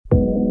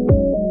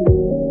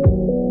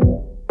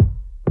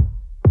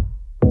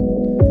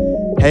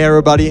Hey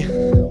everybody,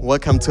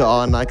 welcome to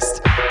our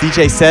next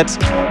DJ set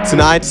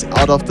tonight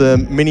out of the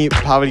mini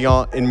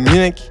pavilion in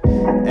Munich,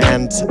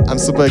 and I'm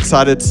super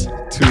excited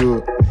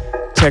to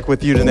check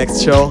with you the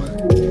next show.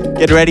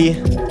 Get ready,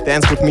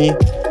 dance with me, and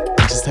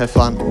just have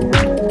fun.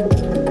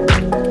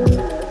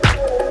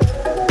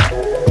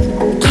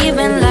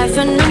 Giving life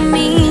a new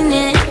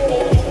meaning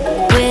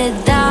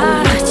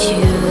without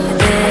you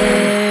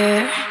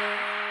there.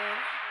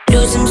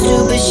 Do some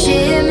stupid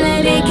shit,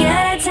 maybe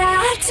get a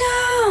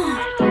tattoo.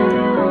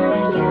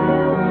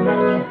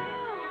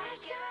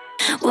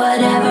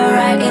 Whatever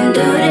I can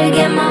do to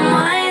get my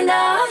mind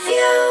off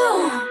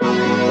you.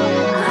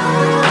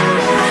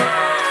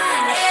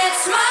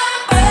 It's my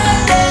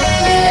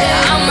birthday.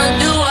 I'ma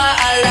do what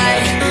I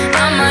like.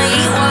 I'ma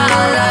eat what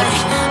I like.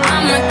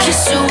 I'ma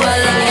kiss who I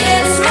like.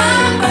 It's my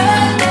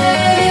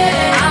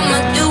birthday. I'ma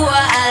do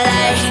what I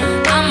like.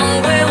 I'ma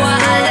wear what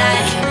I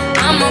like.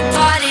 I'ma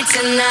party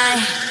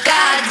tonight.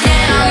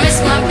 Goddamn, it's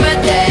my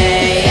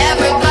birthday.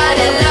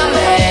 Everybody love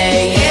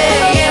me.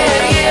 Yeah,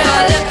 yeah,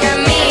 yeah. Look at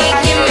me,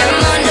 give me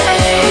money.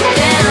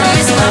 Damn,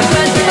 it's my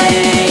birthday.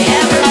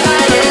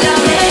 Everybody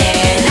love me.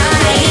 And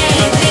I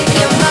ain't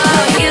thinking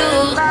about you.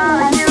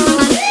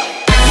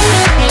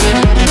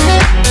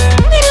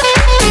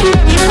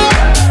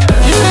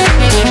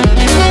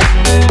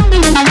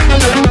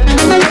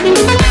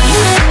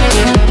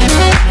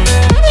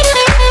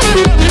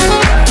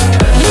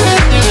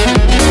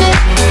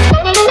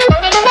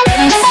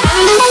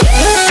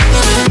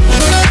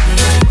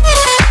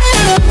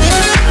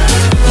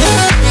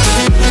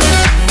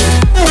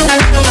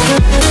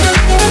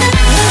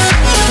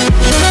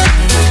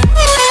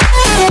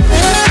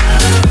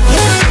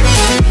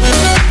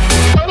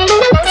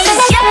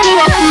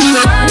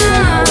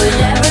 With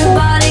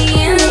everybody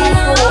in the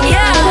room,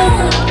 yeah.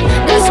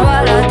 That's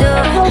what I do,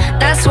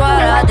 that's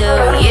what I do,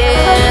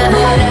 yeah.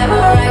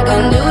 Whatever I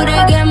can do to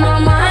get my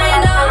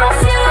mind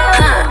off you,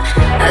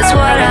 that's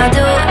what I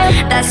do,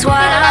 that's what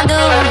I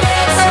do.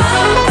 It's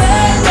my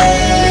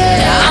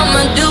birthday.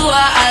 I'ma do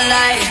what I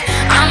like,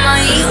 I'ma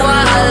eat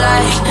what I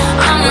like,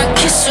 I'ma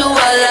kiss who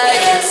I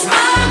like. It's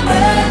my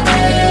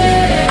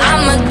birthday.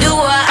 I'ma do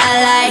what I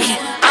like,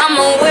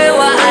 I'ma wear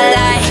what I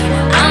like,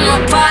 I'ma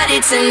party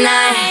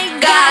tonight.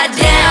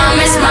 Goddamn,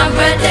 it's my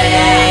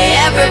birthday.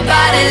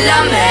 Everybody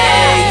love me.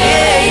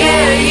 Yeah,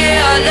 yeah,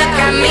 yeah. Look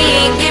at me,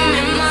 give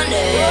me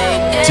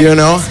money. Do you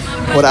know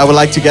what I would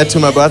like to get to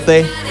my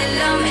birthday?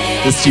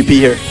 This GP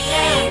here.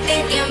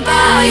 Thinking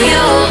about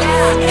you.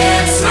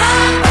 It's my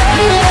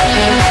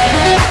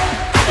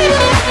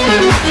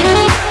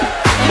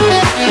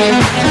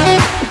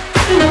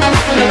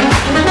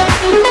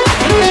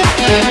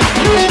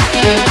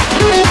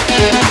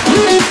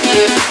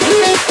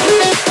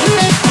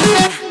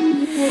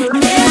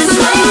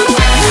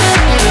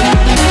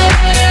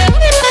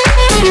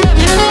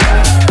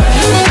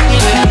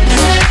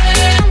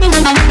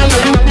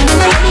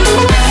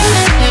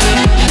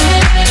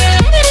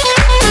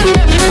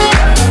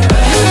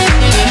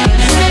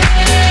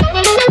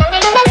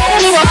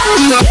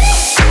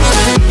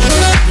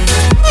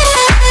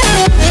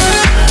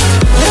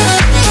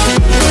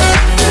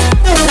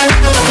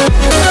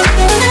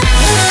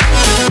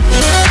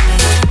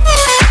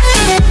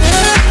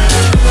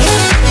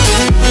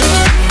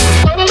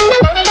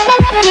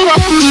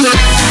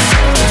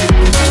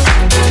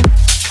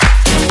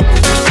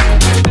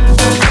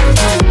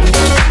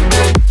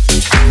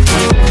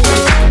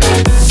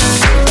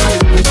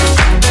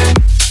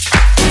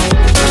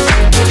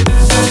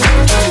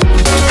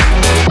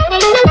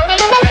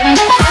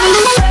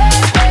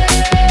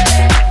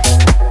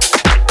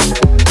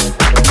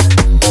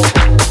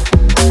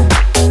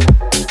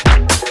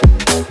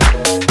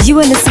You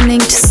are listening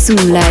to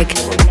Soon Like,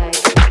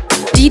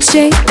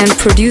 DJ and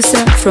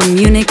producer from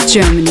Munich,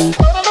 Germany.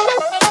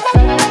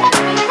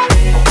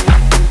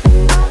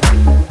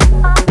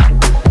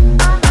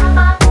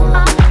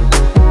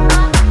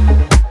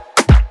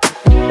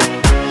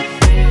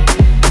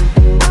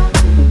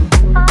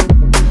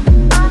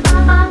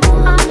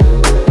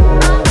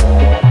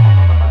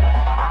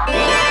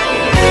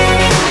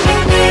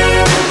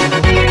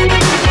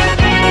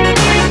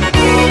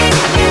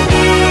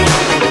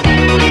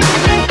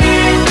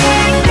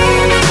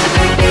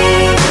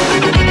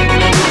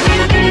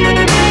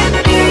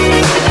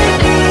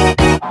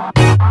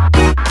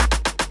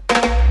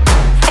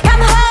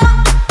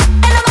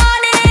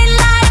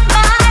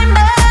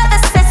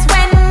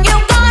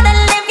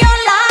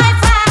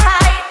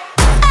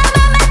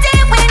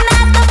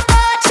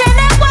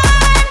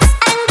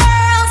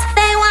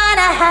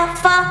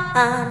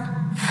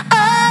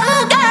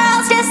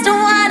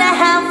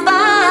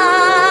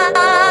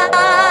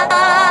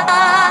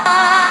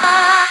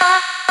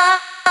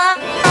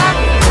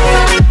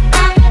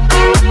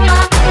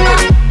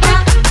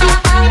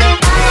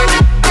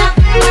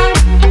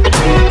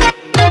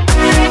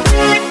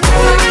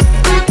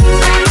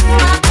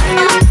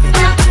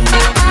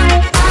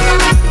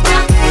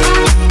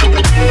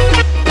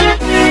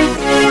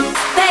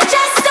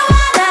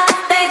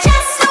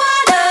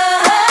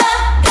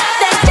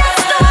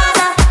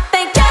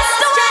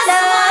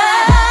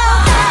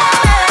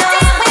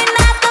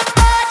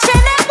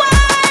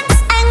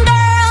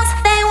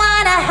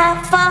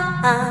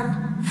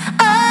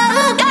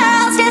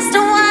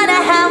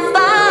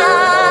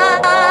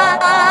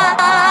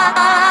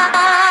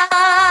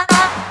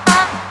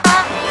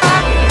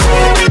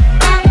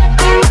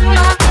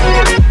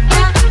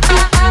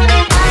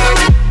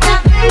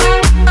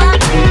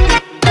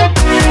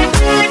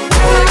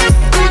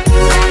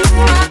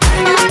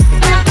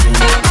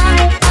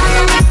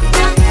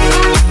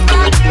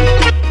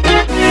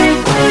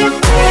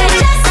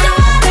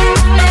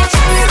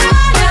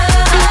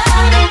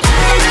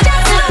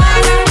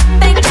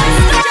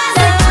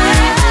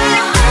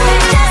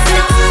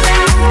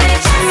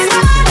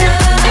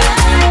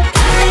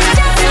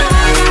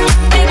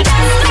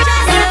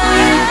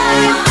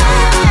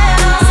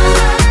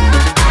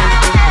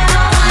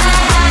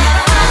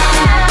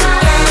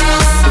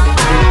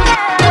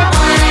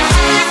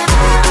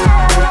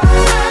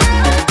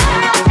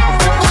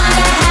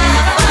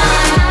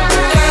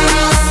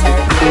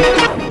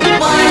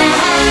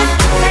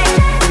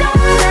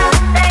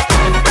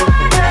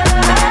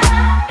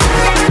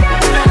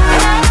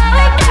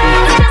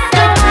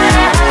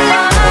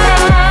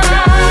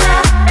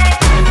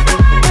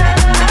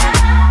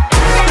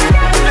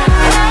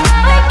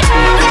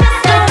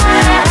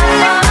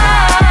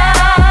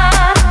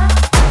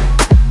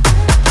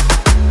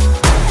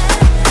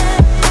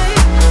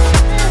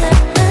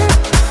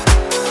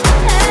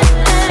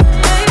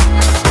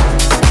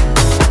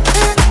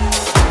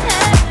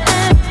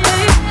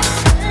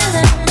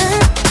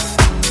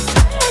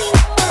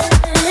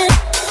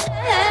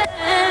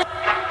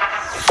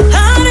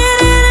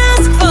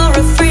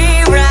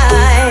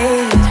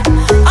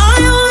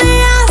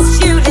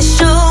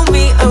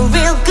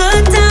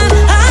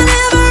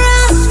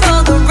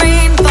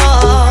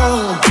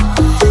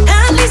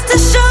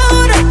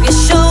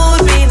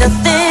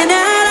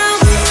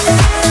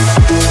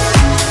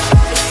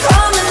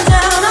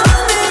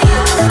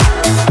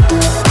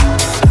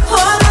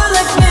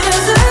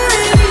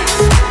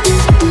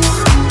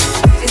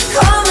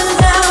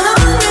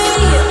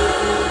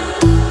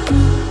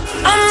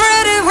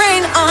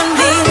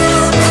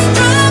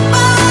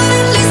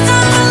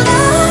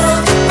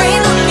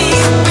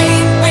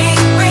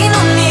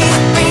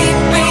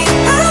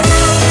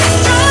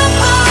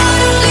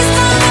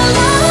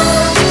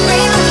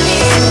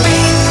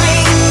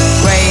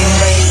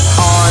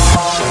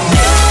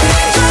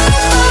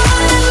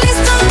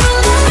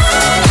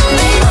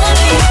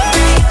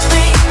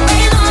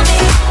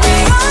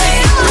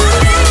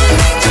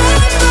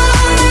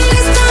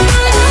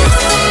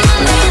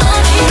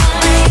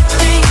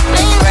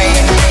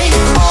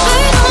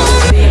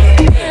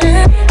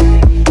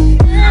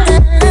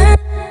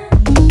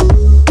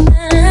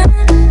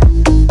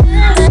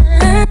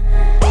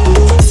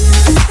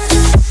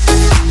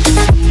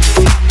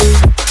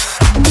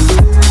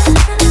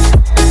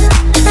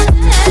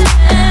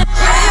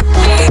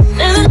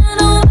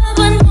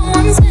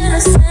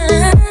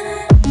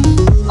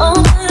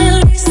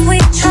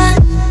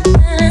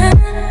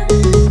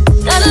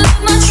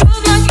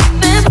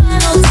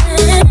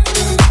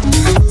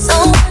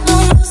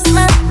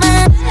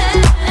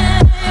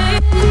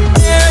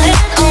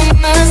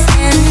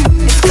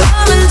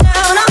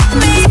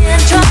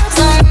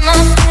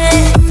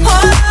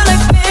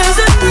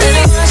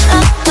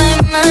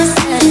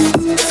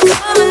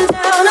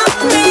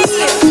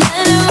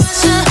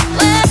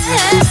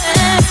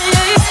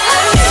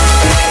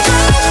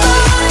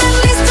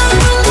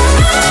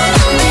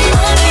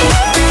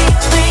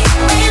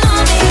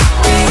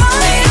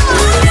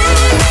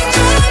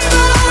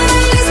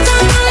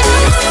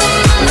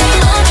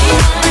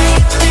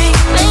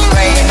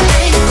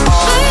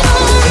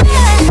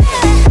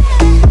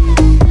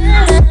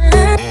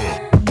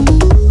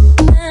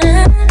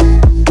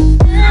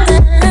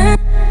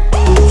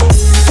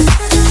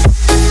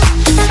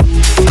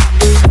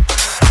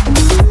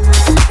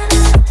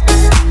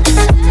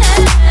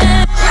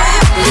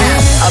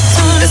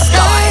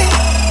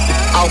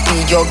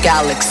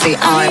 galaxy,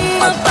 I'm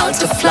about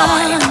to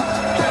fly.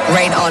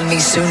 Rain on me,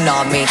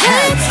 tsunami,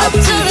 hands up to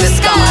the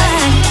sky.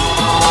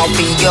 I'll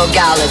be your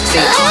galaxy,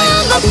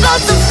 I'm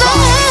about to fly.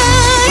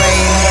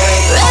 Rain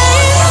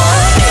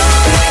on me.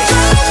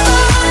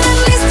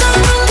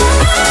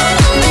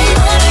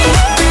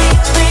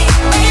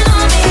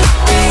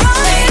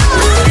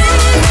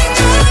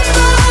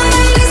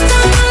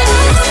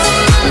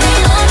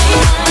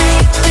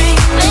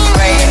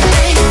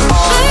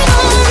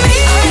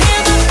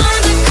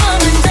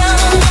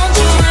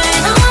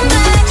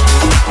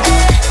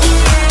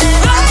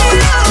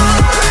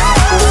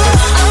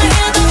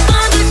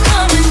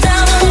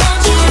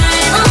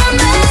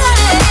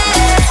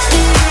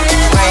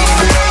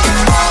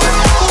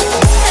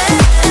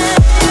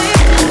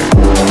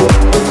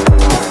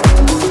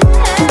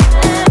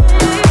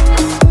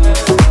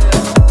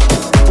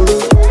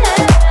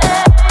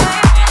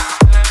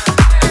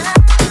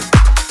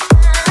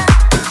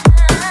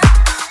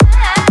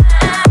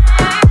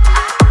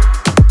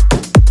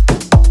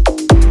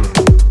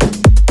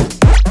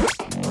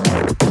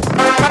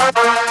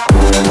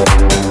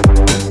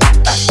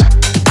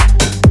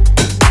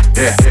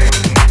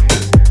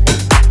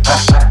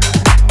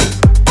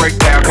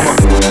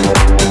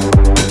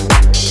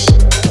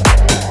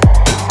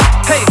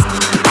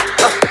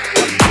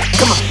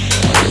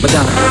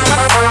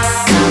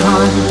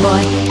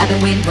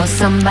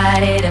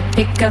 Somebody to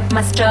pick up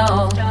my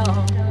stroll.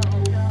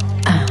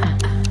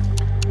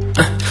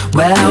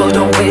 Well,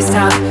 don't waste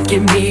time.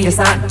 Give me a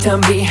sign. Tell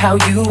me how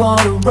you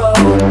wanna roll.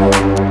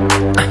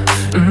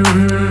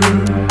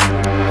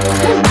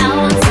 I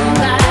want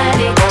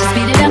somebody to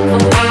speed it up for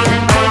me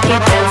and take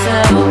it down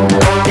slow.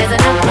 There's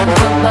enough room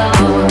for both.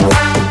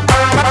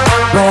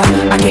 Well,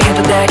 I can't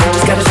handle that. You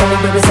just gotta show me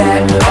where it's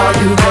at. Are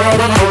you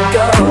ready to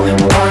go?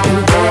 Are you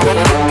ready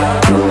to go?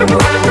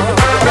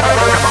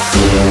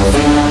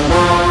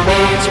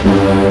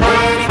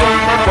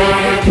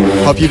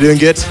 Hope you're doing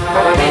good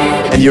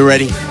and you're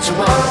ready.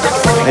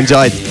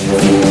 Enjoy it.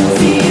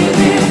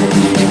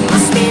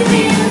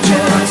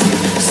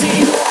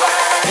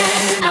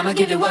 I'ma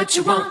give you what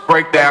you want.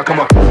 Breakdown, come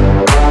on.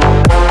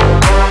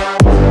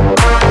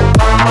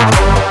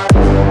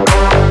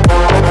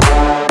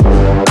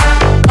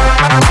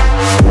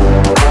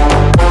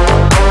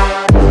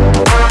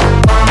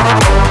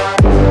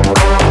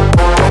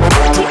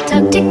 Tick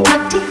tock, tick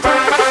tock, tick tock.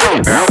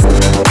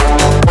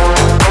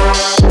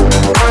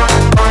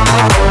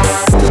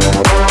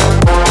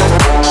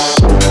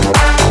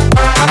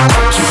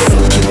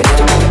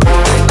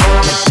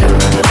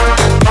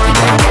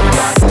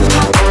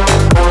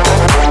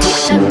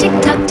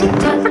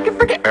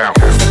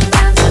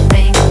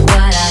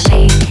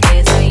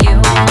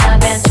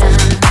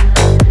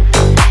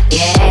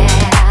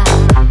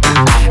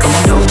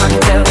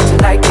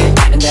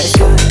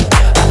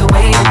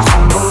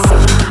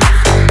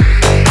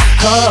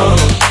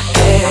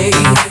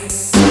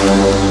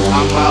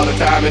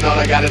 And all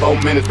I got is 4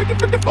 minutes,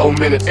 4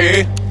 minutes,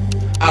 eh?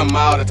 I'm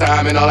out of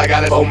time and all I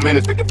got is 4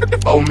 minutes,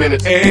 4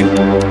 minutes, eh?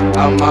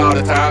 I'm out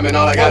of time and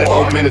all I got is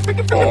 4 minutes,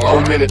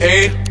 4 minutes,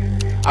 eh?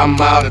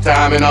 I'm out of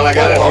time and all I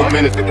got is 4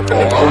 minutes, 4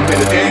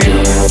 minutes, eh?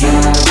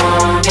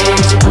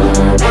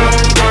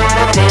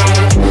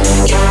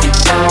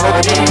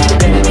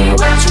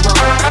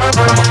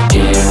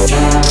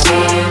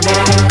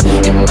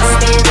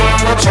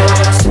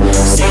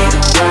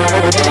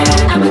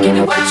 I'ma give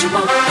you what you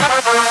want.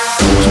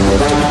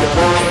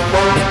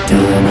 You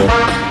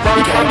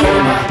gotta get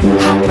it right.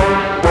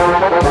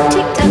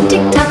 Tick tock,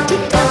 tick tock,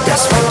 tick tock.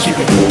 That's right, keep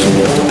it.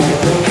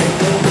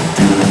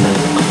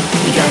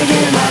 You gotta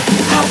get it right.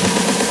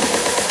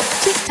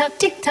 Tick tock,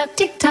 tick tock,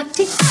 tick tock,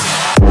 tick tock.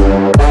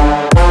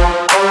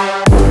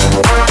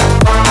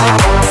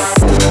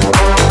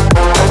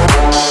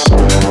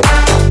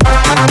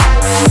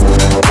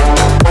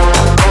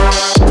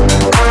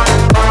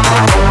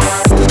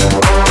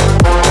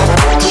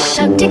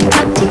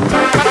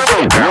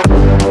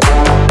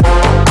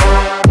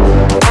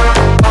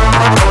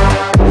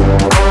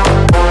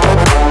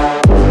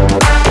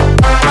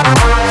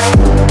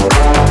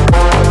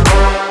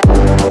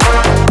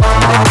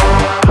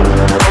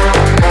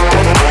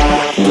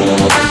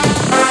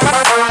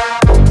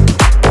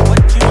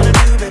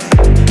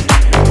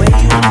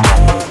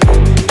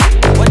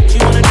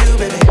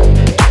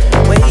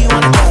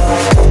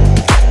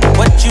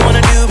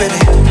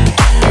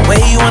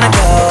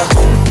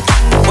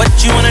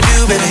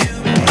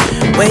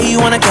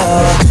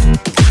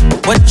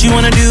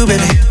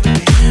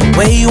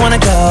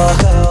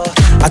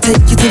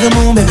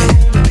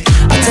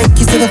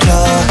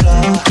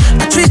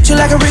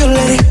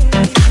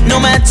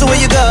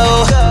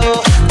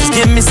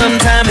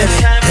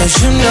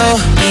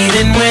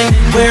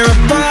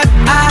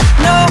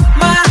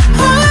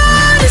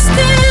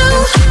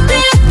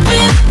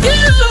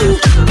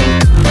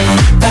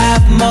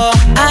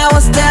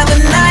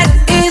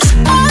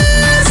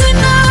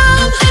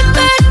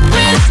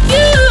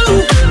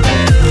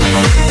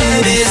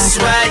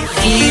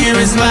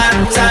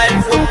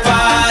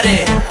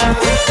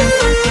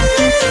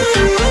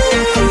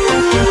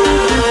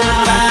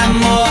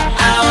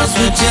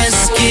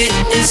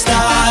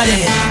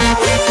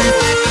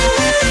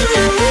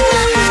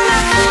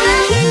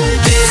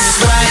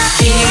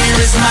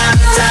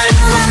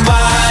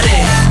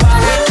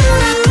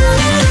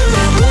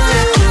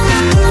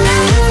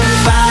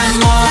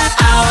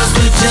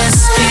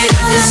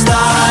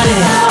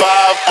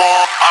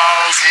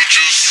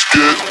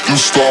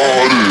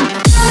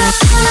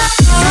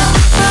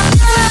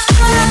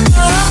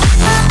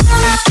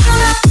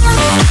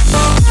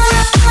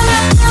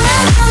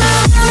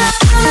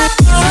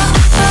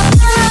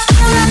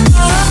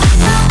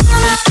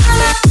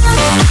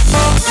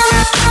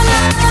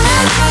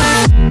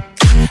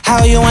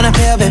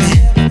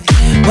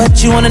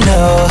 what you wanna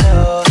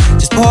know.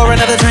 Just pour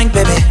another drink,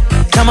 baby.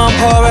 Come on,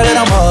 pour a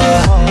little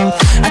more.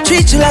 I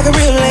treat you like a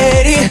real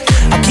lady.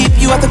 I'll keep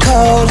you out the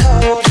cold.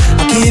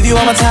 I'll give you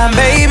all my time,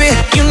 baby.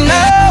 You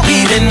know,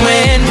 even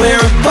when we're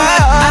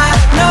apart, I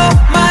know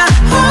my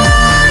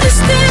heart is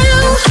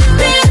still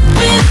there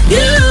with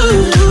you.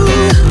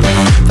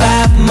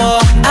 5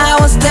 more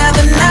hours till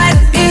the night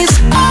is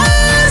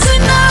ours,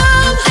 and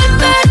I'm in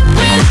bed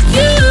with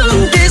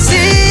you. This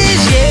is,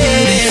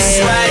 yeah,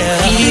 this right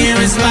here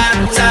is my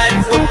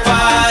type of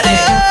party.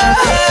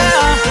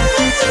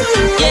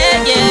 Yeah,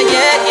 yeah,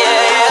 yeah,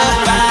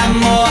 yeah. 5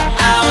 more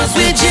hours,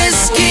 we're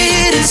just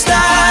getting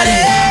started.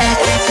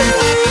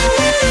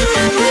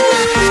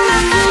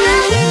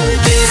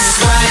 This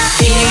right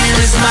here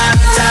is my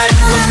type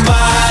of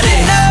party.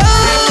 No,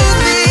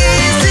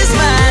 this is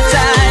my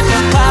type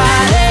of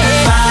party.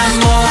 5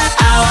 more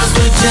hours,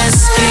 we're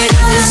just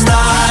getting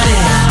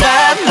started.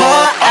 5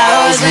 more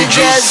hours, we're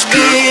just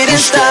getting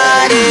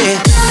started.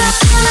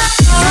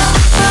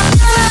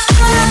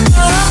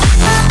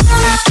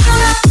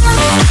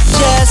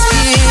 Just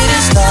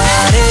getting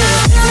started.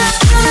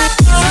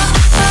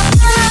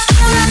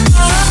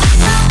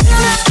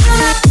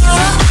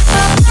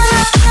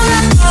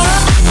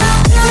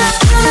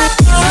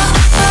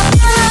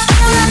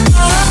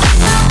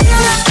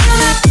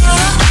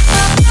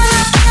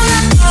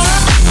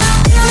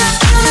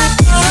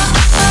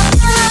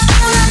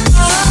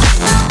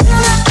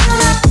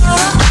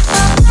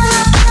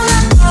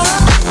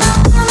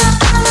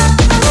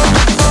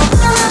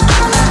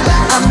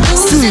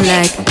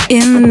 Like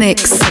in the mix.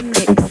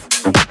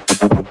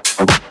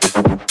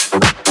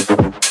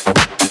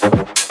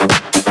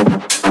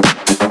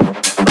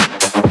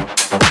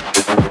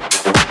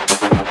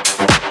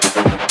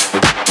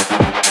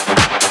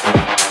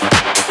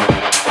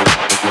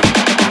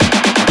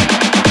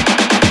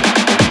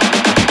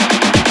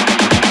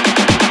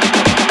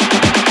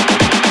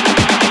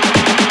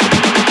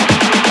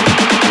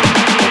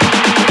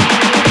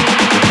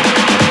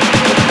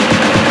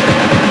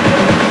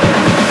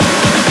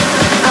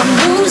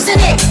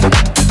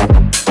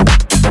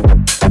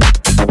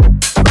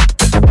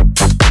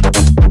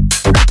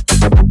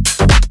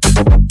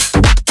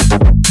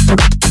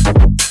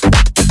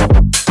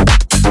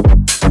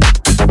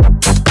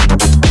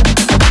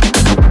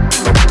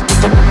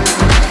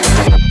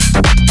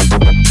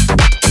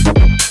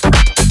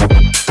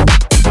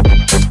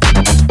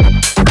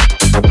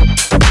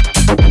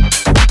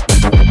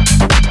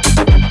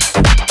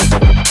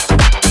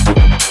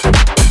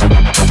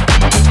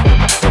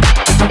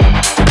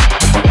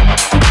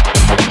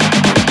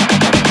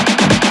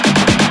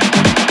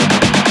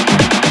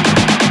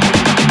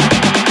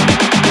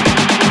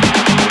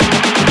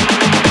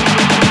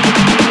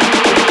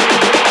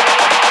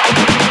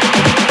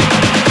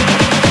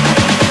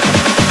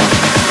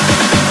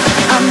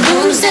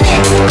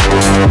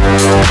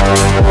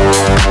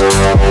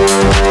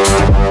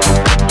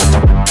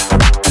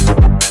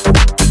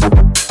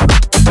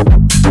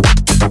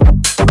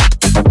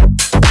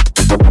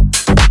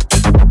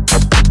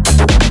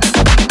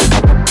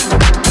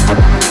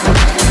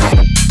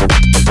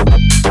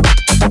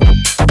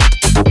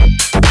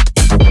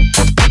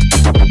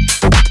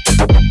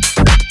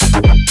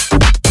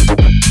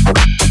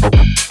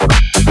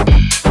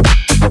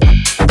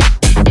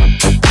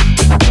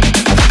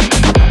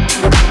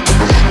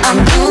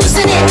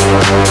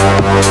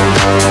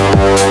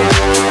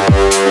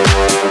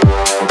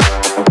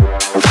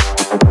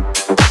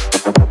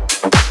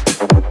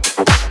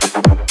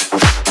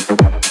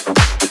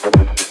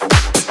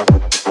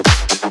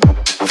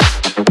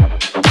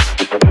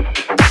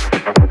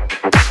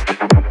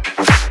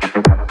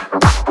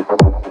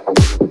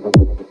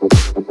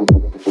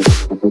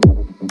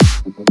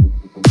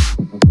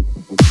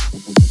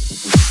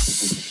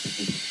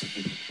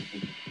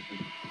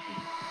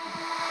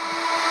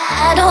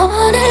 I don't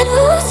wanna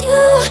lose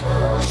you,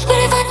 but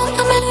if I don't,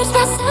 I'ma lose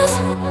myself.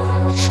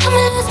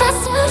 I'ma lose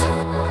myself.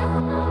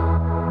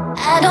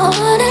 I don't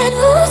wanna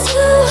lose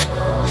you,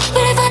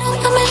 but if I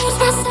don't, I'ma lose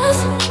myself.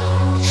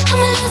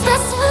 I'ma lose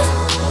myself.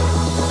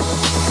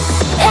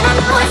 And I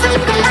know if I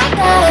leave it like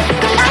that,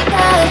 leave it like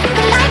that, leave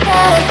it like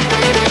that,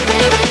 leave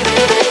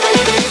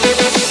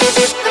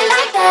it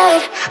like that.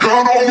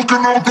 God, I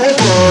cannot go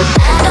back.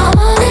 I don't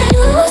wanna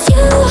lose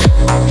you,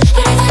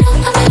 but if I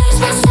don't, I'ma lose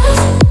myself.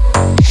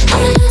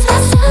 I'ma lose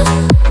myself.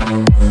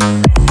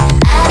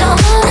 I don't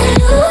wanna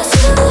lose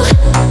you,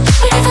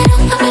 but if I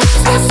don't, I'ma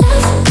lose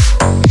myself.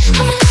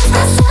 I'ma lose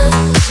myself.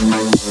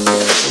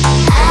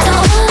 I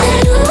don't wanna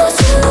lose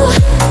you, but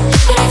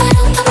if I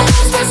don't, I'ma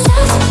lose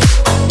myself.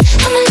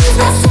 I'ma lose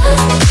myself.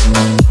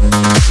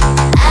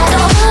 I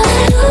don't wanna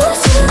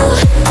lose you, but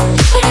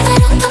if I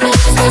don't, I'ma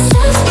lose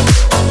myself.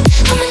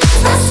 I'ma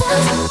lose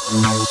myself.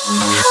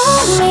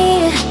 Hold me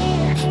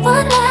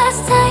one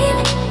last time.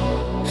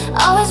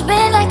 Always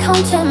been like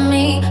home to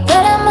me,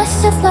 but I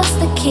must have lost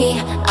the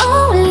key.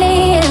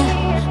 Only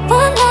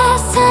one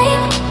last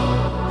time.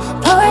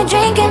 Pour a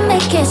drink and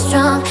make it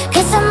strong,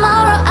 'cause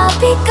tomorrow I'll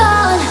be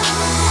gone.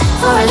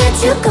 Before I let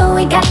you go,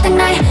 we got the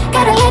night.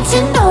 Gotta let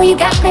you know you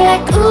got me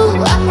like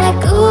ooh, I'm like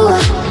ooh,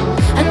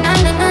 na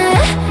na na.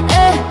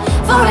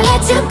 Before I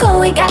let you go,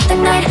 we got the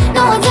night.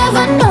 No one's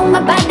ever known my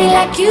body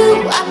like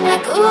you. I'm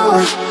like ooh,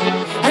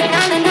 na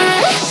na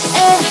na.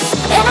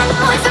 And I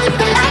know it's a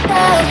little like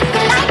that,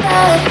 like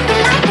that,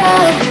 like that, like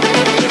that.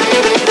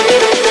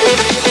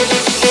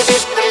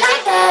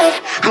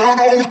 God,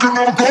 I can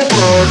never go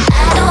back.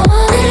 I don't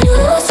wanna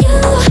lose you,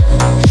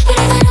 but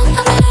if I don't,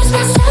 I'ma lose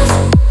myself.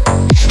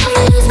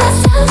 I'ma lose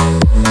myself.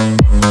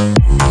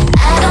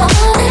 I don't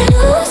wanna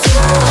lose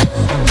you,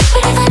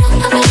 but if I don't,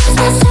 I'ma lose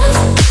myself.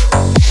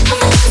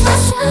 I'ma lose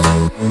myself.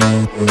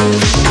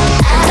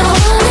 I don't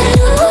wanna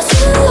lose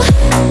you, but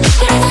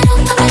if I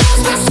don't, I'ma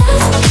lose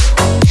myself.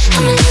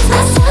 I'ma lose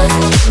myself.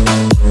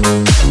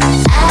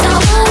 I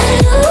don't wanna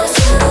lose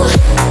you, but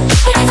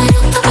if I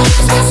don't, I'ma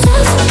lose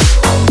myself.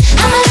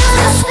 I'ma lose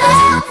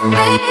myself,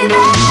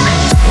 baby.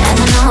 I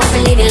don't know if I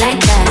leave you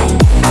like that,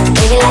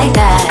 leave you like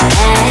that.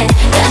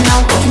 Yeah, I know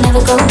we can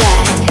never go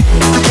back.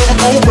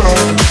 I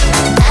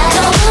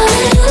don't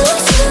wanna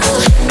lose you,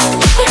 but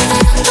if I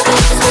don't, I'ma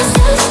lose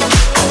myself.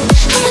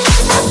 I'ma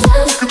lose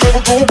myself. Can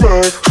never go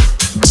back.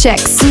 Check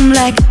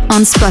Zoomlag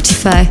on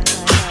Spotify.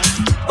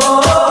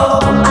 Oh,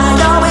 I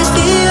always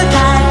feel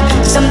like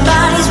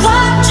somebody's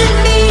watching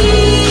me,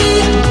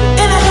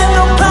 and I have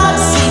no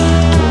privacy.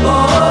 Oh,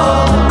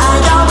 I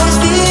always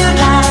feel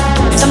like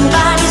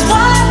somebody's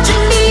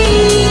watching me,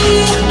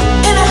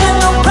 and I have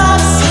no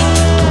privacy.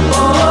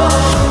 Oh,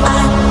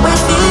 I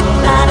always feel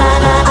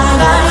like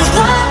somebody's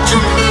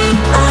watching me.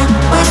 I always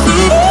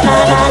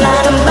feel like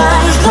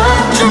somebody's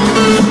watching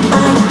me.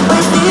 I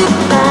always feel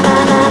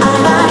like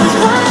somebody's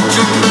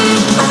watching me.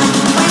 I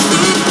always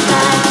feel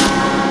like.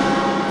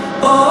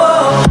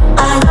 Oh,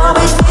 I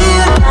always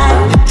feel like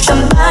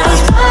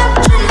somebody's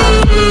watching me,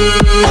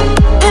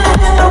 and I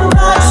have no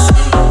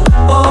privacy.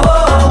 Oh,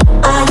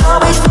 I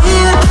always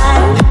feel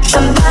like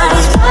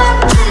somebody's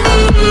watching me,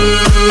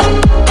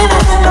 and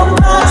I have no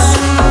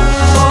privacy.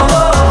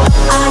 Oh,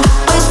 I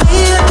always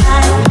feel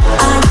like,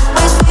 I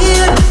always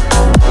feel,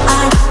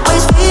 I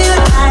always feel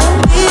like,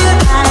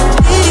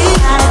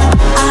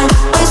 I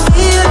always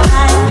feel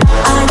like,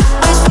 I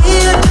always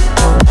feel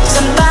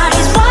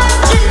somebody's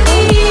watching me.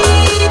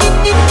 I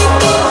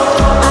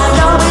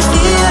always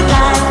feel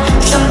like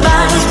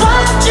somebody's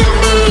watching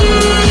me,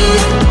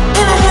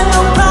 and I have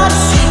no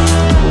privacy.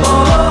 Oh,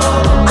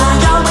 I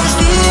always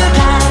feel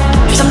like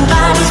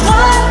somebody's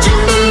watching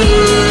me,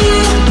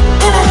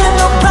 and I have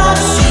no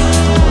privacy.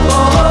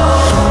 Oh,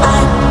 I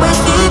always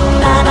feel like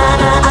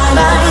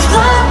somebody's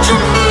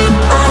watching me.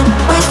 I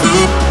always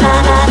feel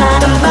like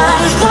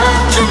somebody's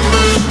watching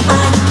me.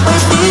 I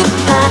always feel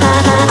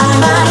like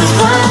somebody's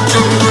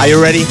watching me. Are you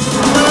ready?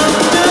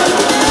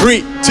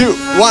 3, 2,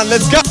 1,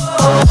 let's go!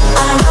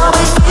 I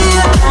always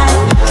feel like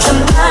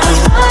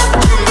somebody's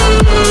watching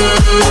me,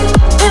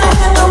 and I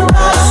have no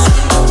privacy.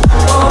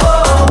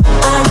 Oh,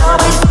 I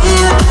always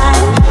feel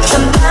like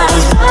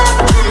somebody's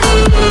watching me,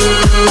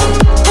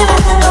 and I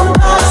have no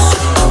privacy.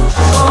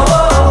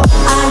 Oh,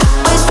 I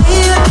always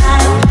feel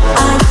like,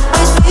 I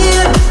always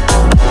feel,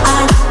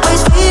 I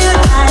always feel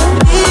like,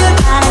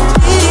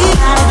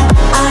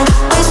 I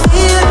always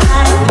feel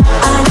like,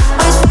 I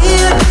always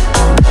feel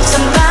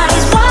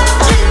somebody's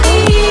watching me.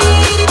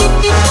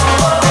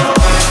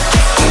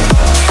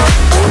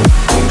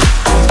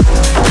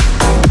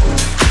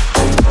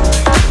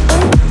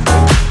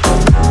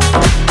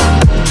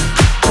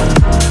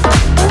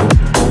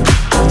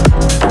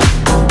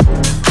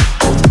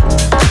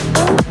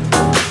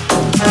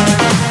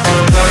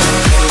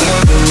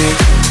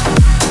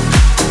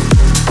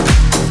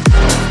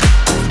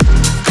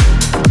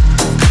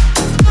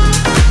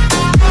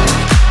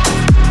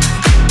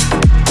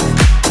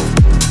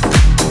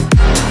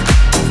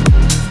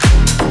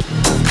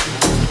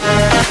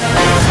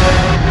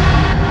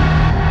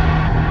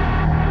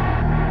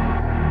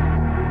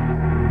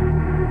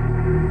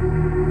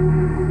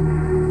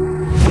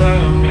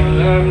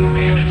 Love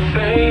me,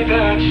 say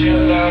that you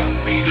love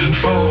me.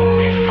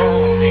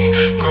 Fool me,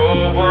 go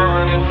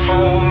on and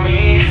fool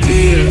me.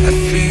 I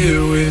fear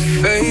we're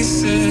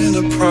facing a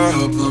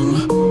problem.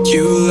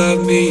 You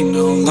love me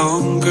no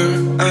longer,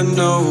 I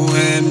know,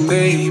 and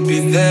maybe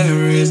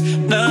there is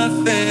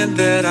nothing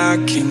that I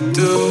can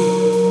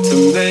do to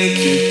make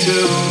you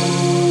do.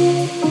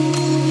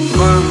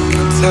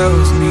 Mama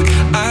tells me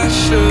I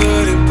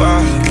shouldn't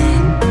bother,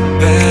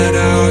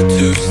 better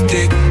to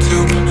stick to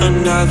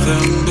another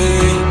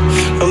man,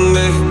 a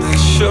man that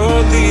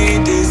surely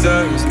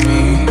deserves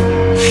me,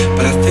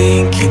 but I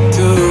think you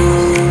do.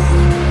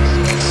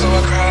 So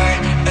I cry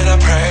and I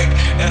pray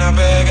and I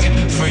beg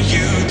for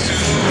you to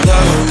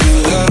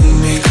love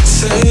me,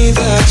 say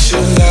that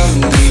you love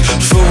me,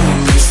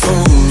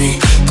 fool me,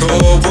 go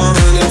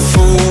on and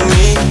fool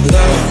me,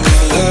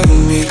 love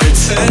me,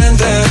 pretend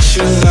that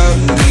you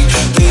love me,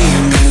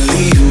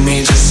 leave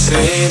me, just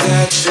say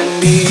that you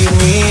need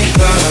me,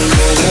 love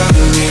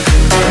me,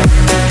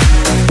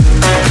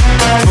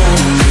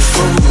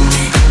 fool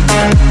me,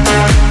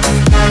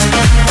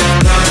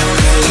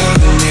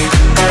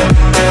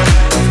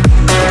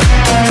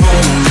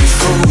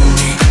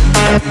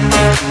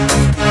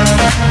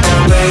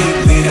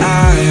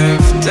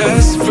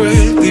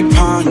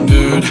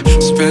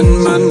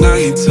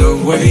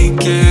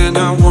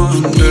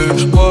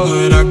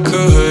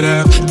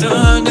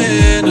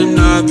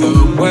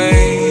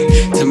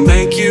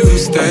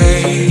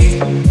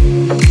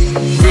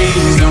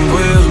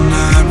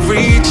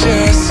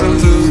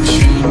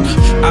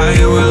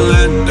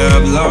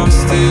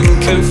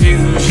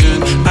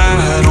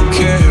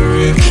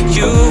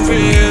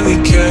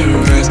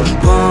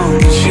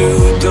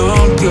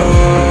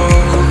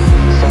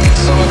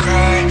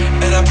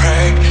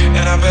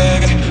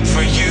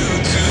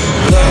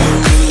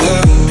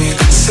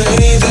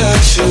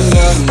 that you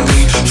love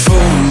me.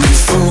 Fool me,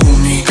 fool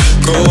me.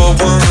 Go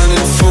on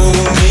and fool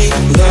me.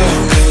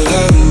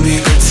 Love me.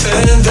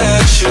 Pretend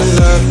that you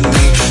love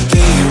me.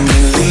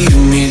 Leave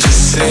me.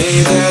 Just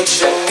say that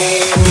you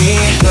need me.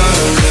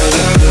 Love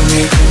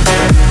me.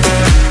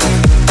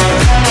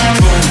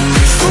 Fool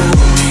me, fool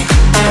me.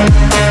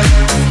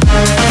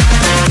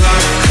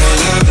 Love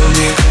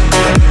me.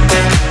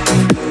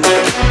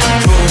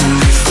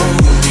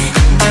 Fool me.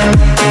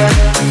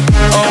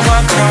 Oh,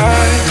 I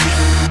cry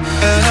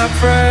and I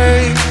pray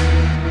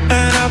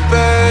and I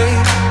beg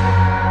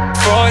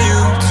for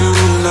you to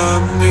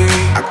love me.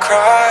 I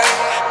cry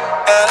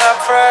and I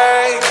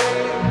pray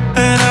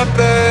and I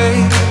beg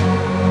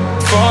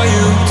for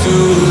you to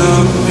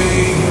love me.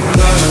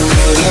 Love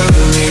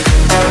me.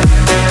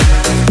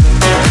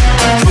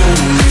 Fool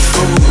me,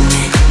 fool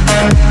me.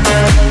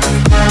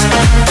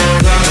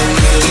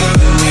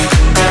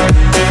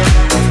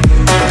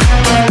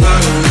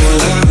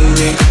 Love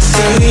me.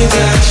 Say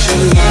that you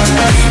love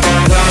me.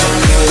 Love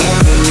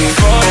me.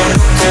 For you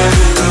to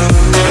love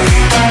me.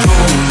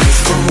 Fool me,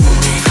 fool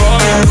me. For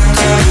you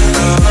to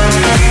love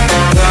me.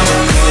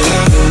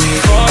 Love me.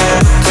 For you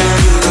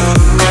to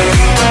love me.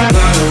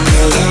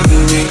 Love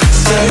me.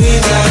 Say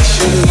that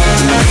you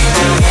love me.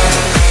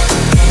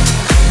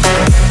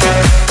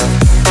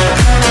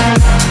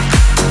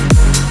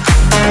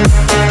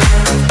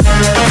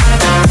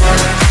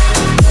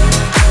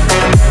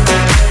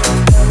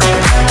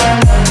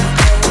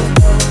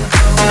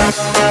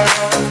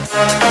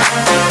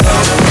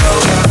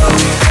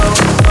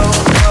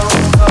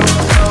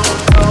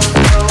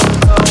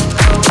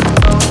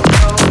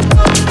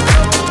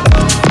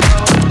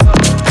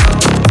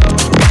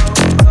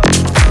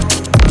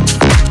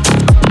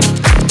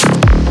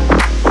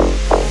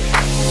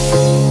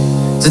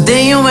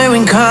 Today you're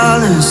wearing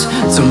colors,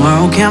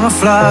 tomorrow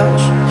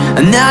camouflage.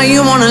 And now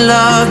you wanna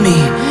love me,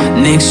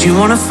 next you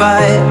wanna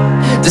fight.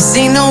 This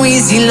ain't no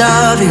easy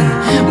loving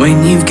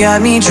when you've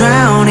got me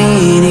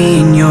drowning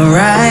in your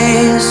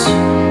eyes.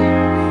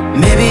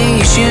 Maybe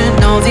you should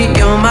know that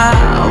you're my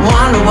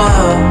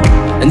wonderwall.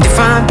 And if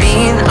I'm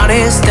being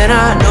honest, then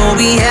I know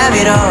we have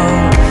it all.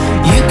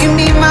 You can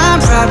be my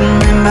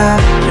problem and my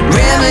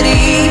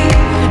remedy.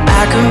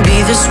 I can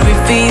be the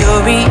script for your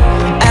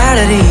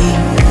reality.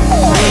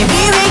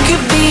 Maybe we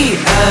could be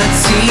a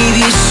TV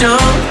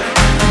show,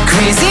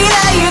 crazy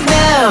that you've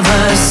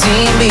never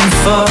seen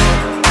before.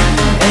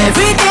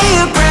 Every day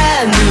a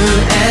brand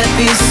new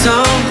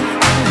episode.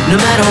 No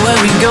matter where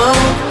we go,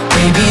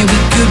 maybe we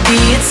could be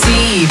a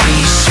TV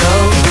show.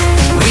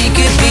 We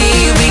could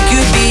be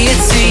a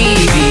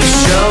TV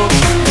show.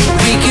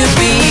 We could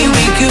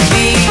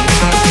be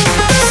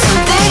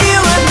something you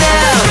have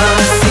never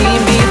seen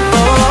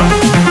before.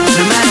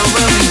 No matter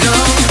where we go,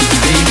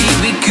 maybe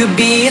we could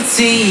be a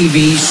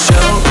TV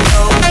show.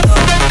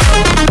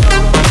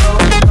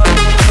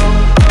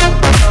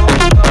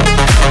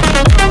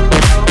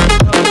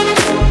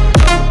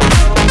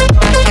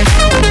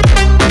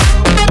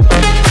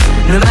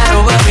 No matter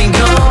where we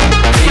go,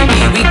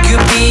 maybe we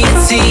could be a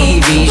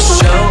TV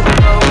show.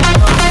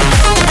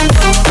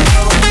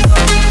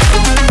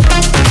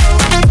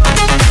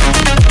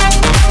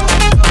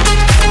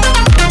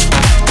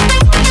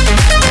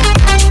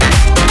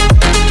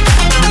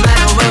 No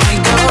matter where we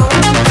go,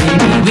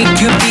 maybe we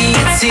could be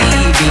a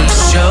TV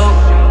show.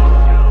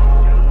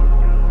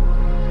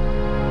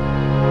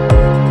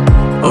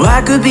 Oh,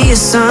 I could be a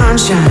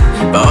sunshine,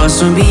 but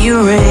also be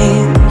your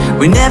rain.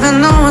 We never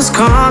know what's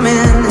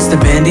coming, it's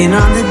depending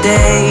on the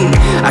day.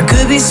 I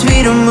could be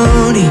sweet or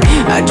moody,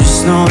 I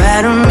just know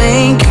how to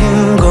make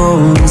you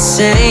go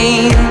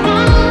insane.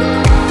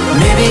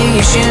 Maybe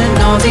you should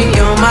know that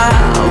you're my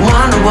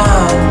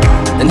wonderwall.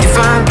 And if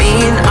I'm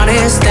being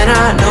honest, then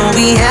I know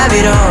we have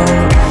it all.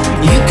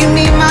 You can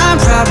be my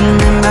problem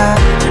and my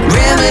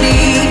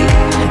remedy.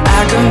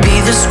 I can be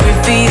the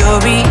script for your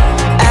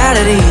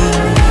reality.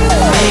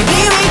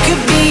 Maybe we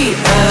could be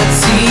a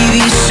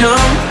TV show,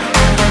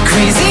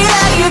 crazy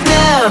that you've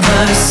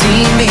never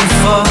seen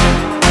before.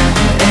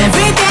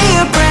 Every day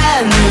a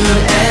brand new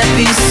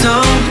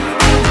episode.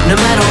 No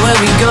matter where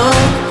we go,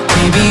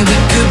 maybe we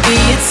could be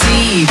a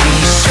TV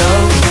show.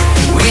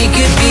 We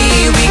could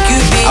be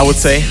I would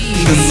say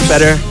this is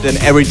better than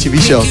every TV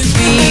show.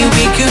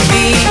 We could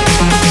be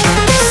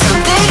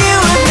something you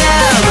have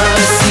never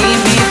seen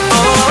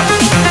before.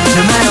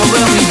 No matter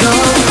where we go,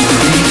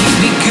 maybe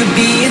we could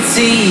be a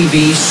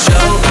TV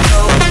show.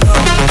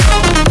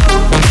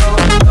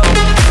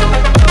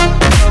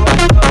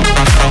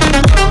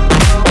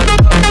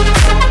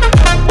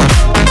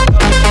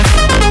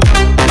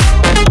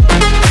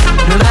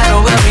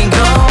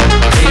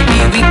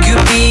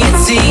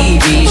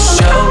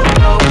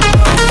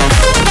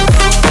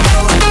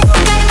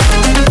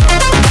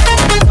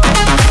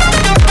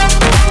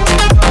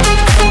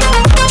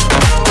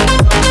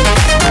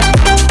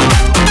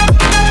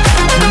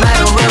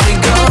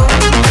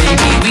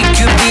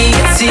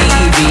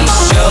 TV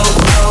show.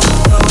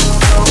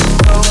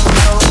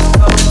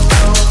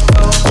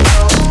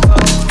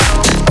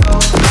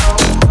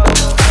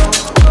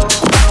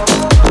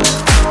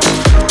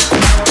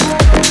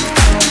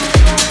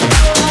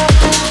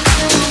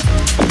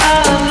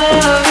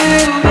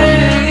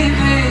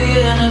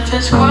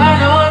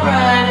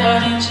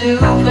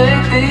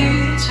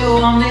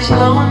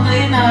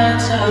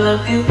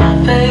 love you,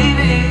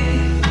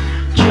 baby.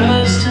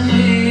 Trust in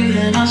me,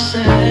 then I'll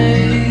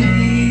say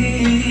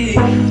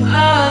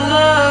I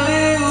love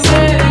you,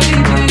 baby.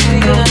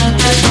 And if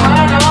that's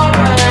quite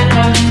alright,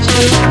 having to,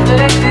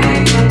 baby.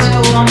 To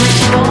all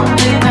these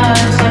lonely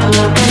nights, I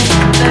love you,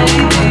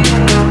 baby.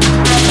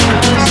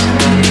 Trust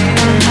in me,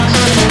 then I'll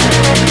say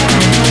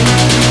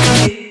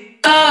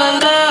I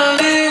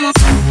love you.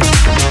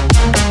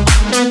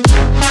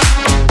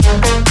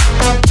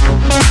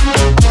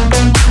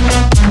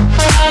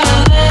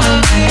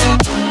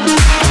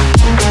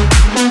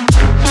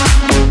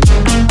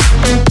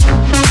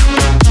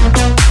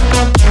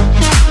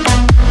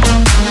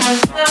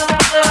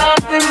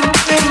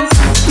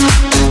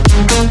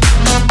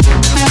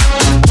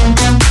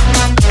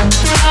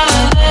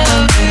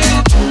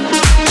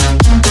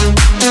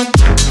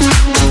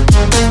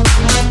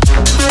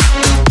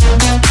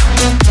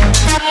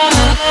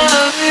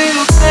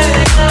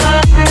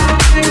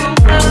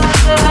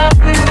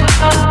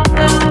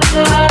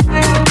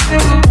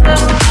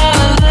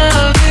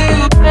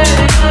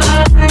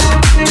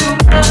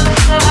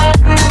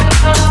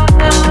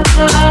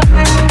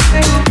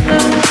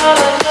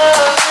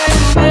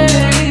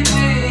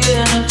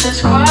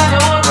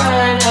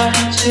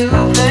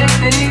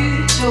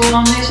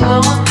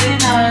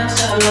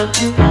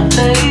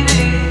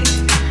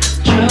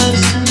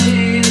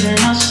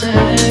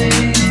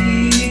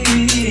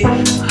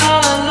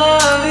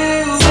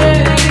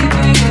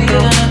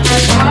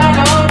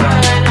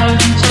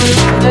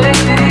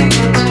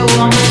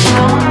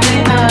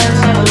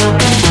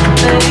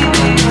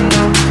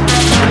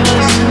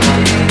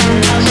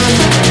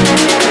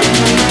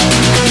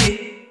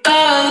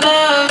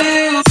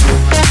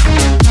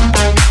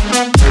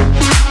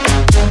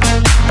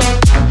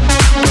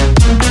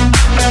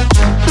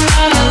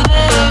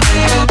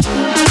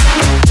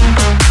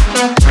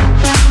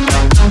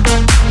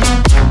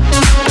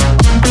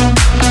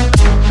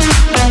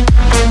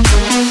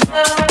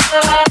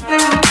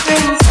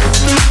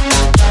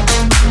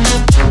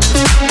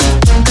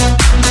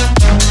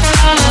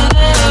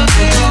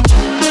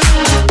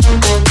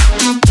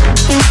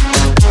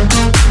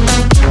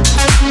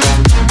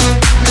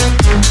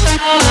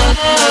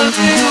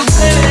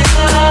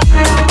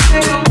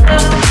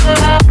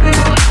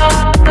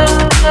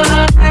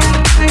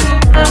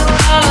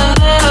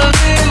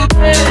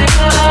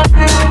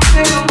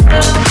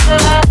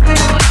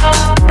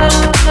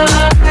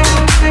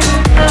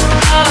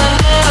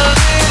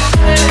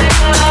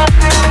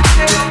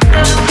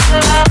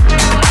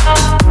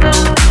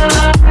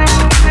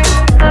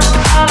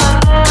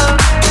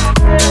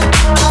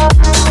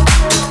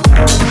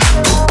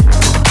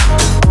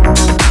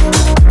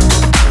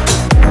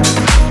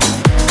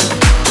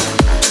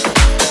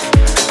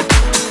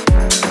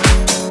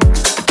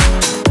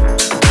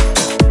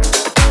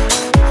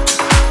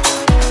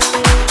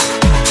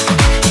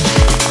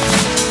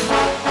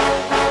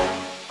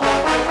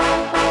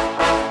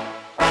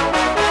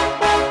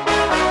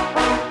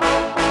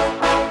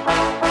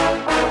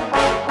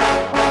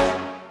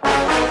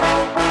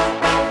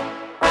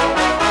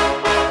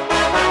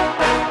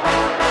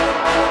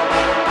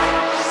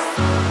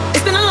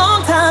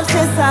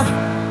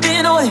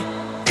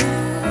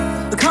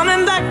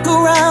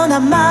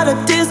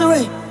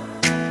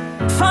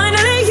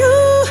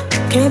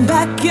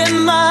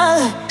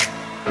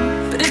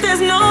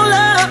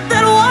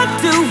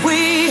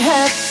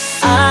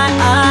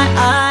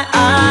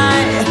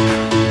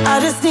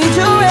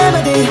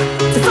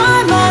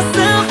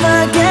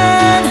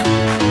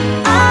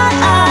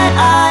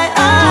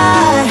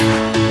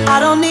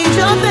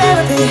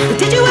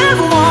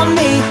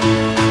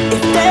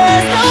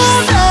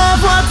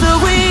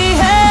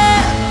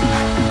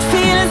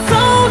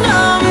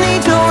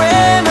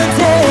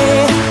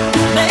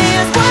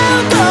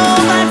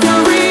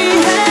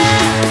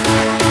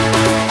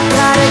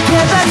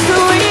 Get back to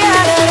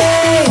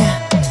reality.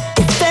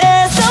 If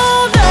there's no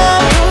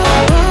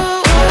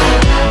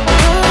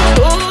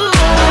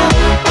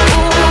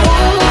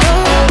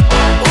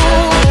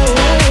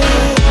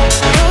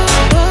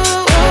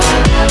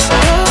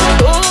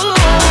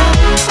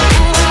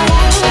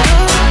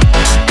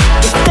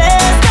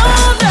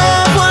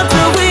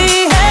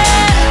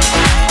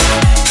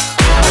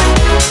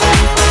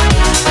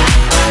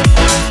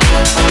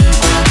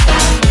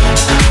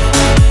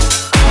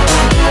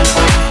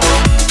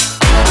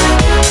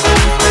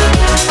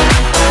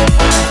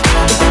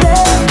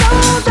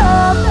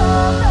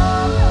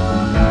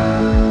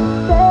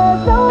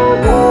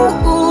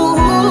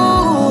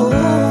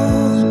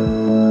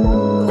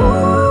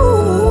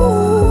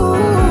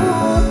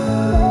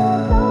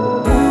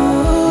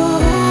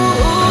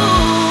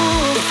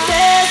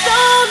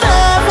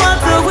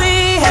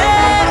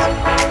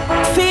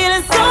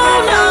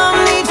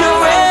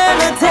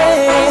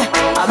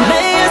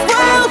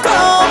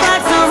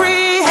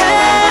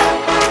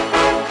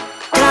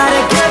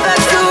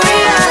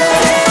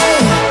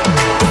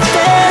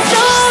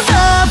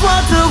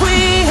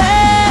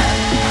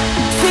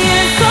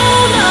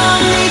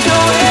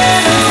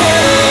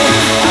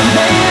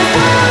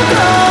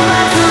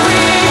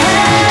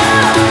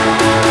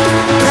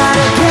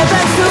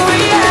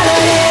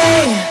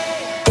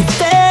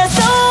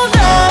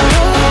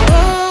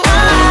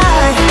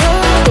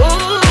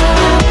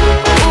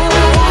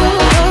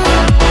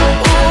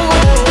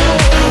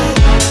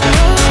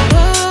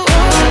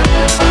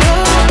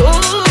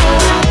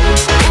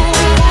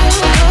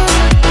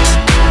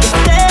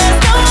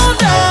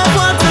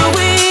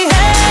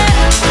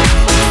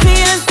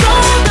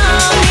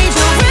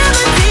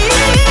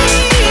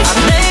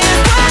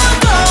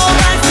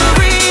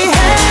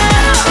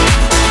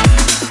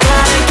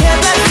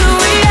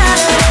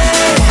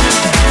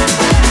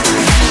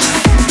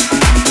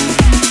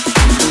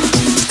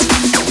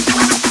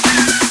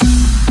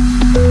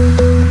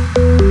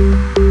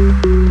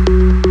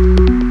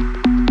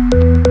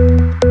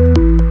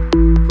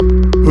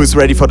who's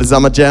ready for the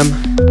summer jam?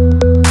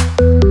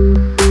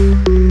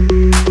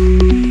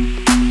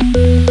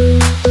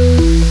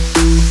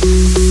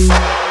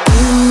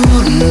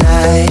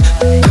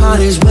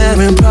 Parties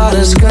wearing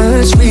Prada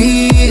skirts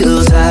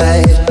real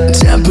tight.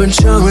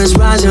 Temperature is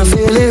rising,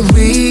 feel it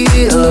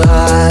real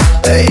high.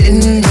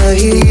 In the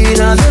heat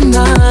of the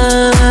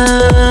night.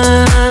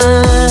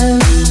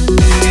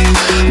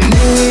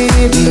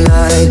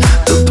 Midnight,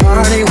 the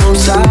party won't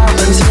stop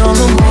until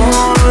the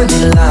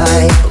morning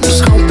light. I'm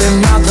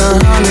scoping out the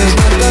hundreds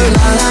with the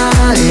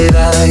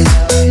light.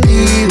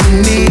 You and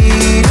me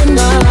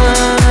tonight.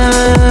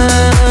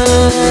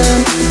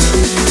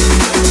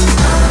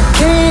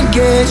 Can't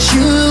get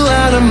you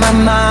out of my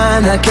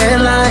mind, I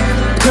can't lie.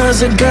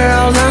 Cause a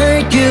girl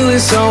like you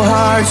is so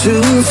hard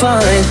to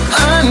find.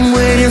 I'm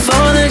waiting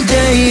for the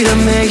day to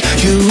make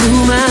you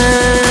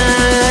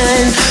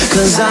mine.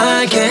 Cause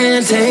I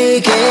can't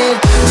take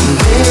it.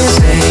 This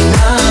ain't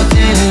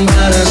nothing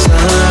but a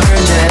summer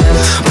jam.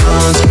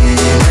 Blonde skin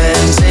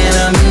and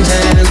cinnamon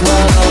tans,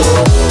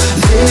 whoa.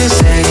 This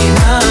ain't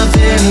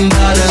nothing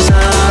but a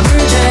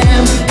summer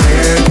jam.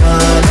 We're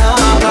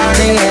gonna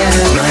party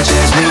as much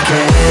as we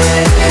can.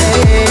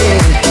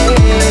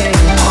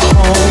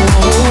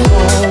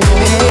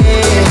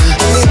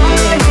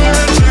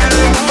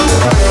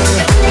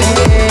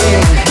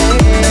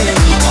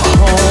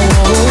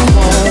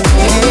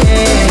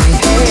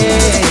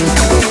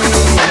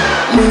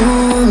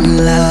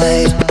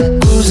 Moonlight,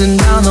 cruising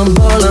down the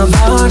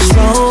boulevard,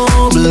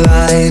 strobe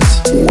lights.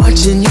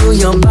 Watching you,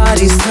 your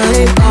body's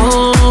tight,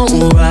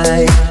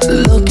 alright.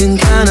 Looking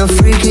kinda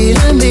freaky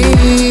to me.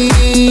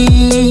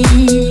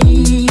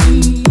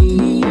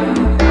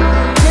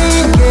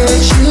 Can't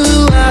get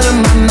you out of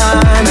my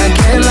mind, I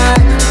can't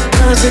lie.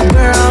 Cause a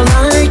girl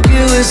like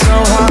you is so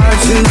hard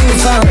to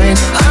find.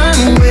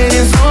 I'm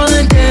waiting for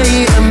the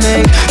day to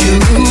make you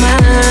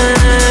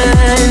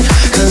mine.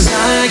 Cause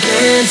I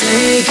can't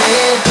take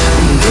it.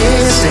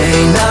 This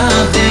ain't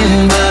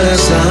nothing but a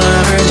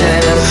summer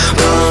jam.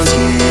 Blonde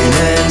skin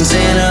and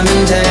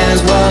cinnamon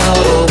tans,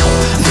 whoa.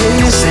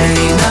 This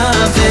ain't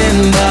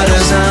nothing but a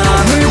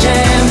summer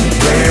jam.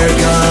 We're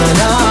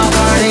gonna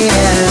party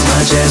as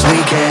much as we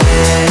can.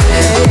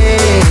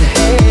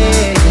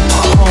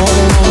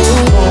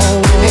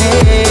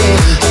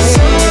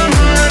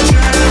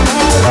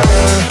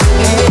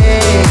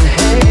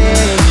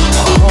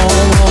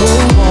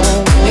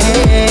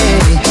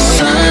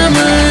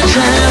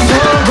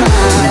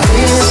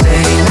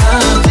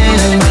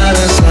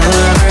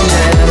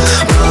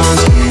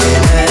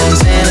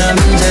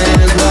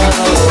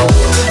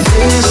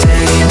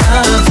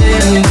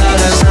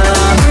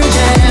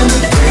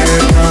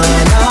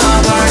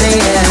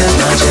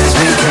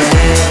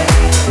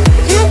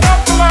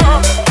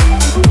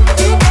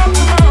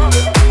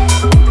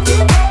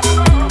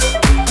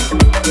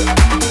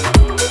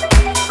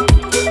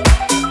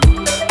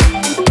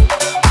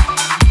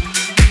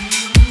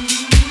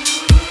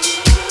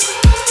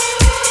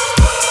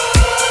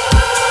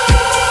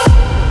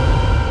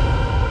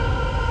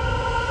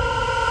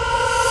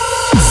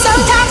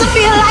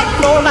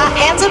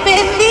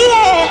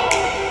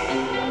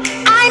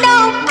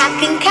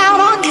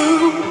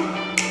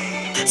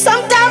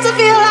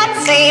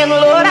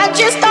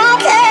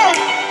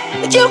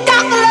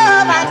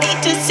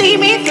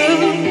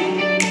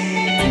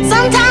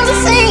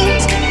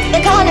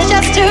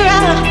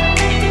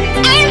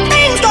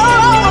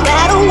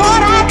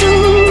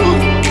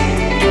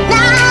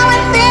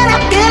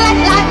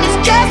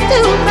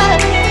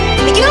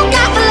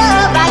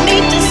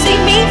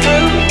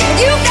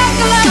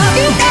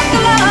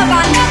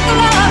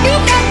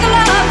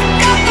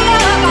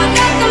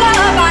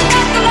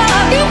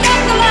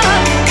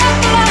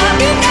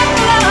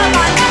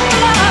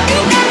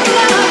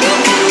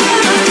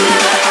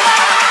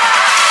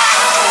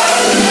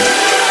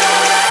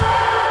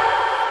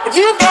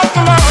 You got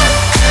the love.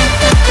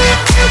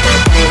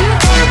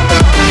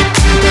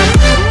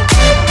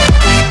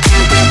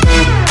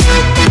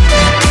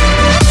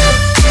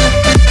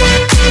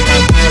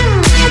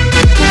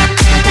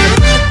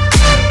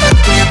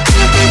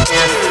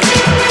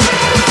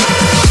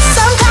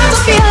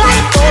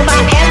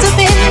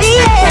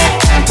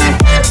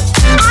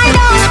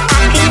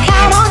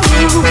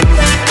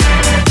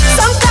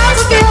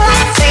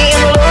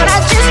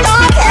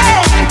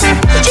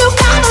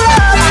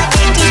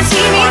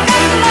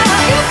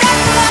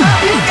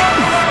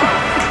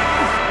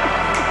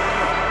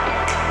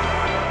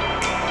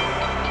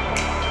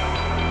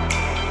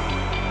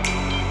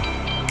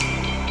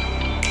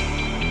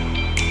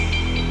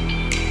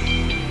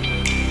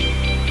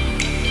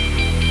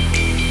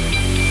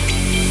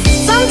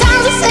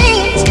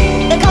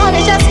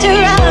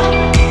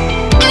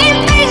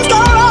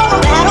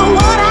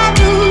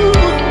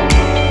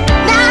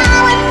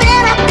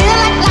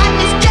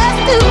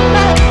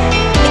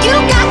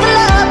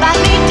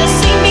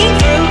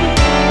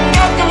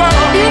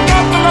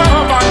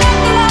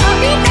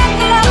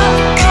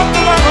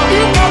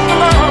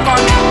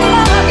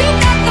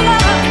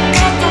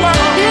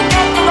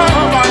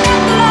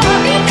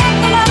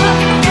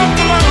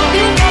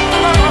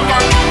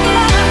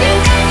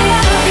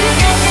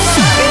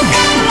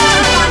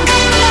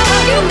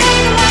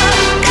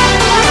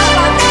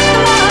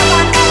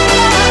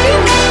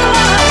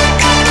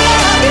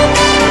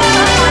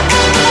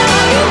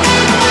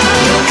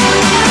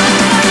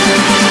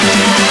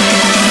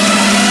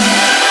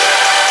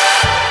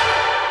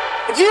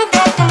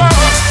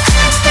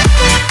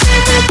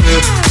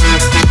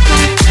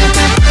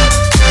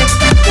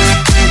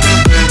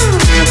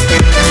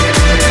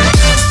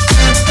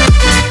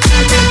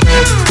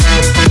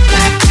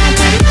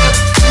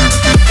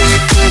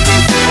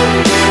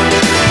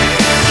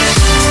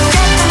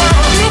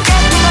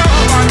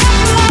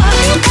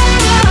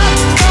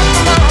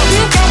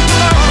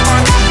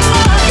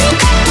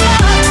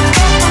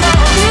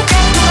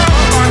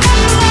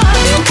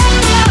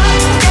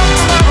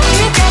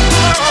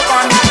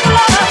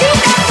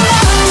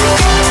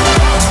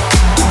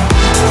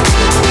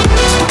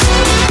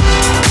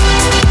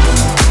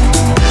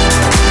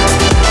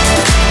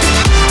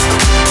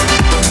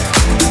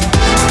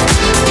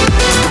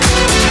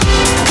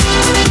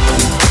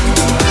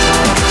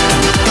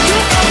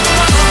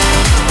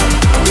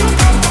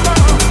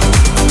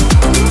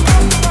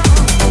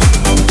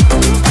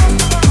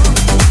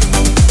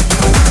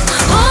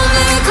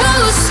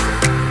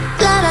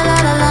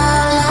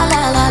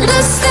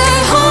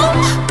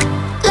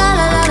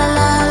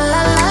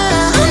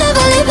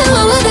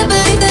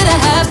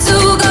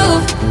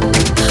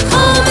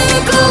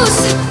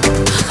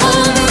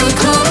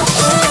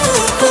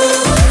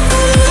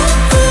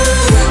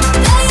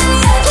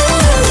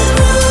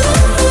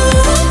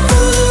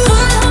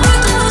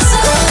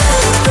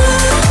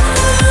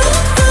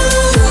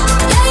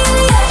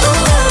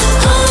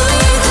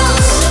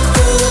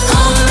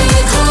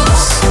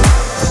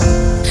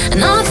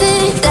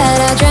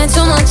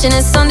 watching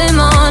it Sunday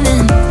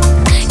morning.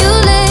 You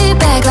lay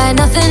back like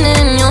nothing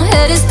in your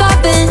head is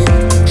popping.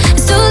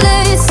 It's too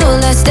late, so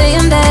let's stay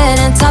in bed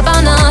and talk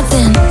about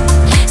nothing.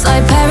 It's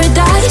like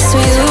paradise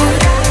for you.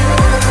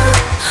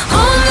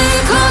 Hold me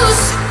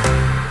close.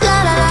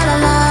 La la la la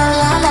la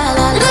la la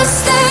la. Let's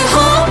stay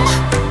home.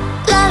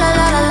 La la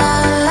la la la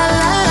la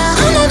la.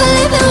 I'm never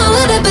leaving. Why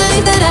would I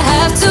believe that I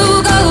have to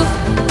go?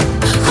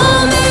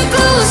 Hold me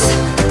close.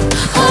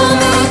 Hold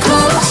me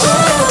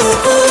close.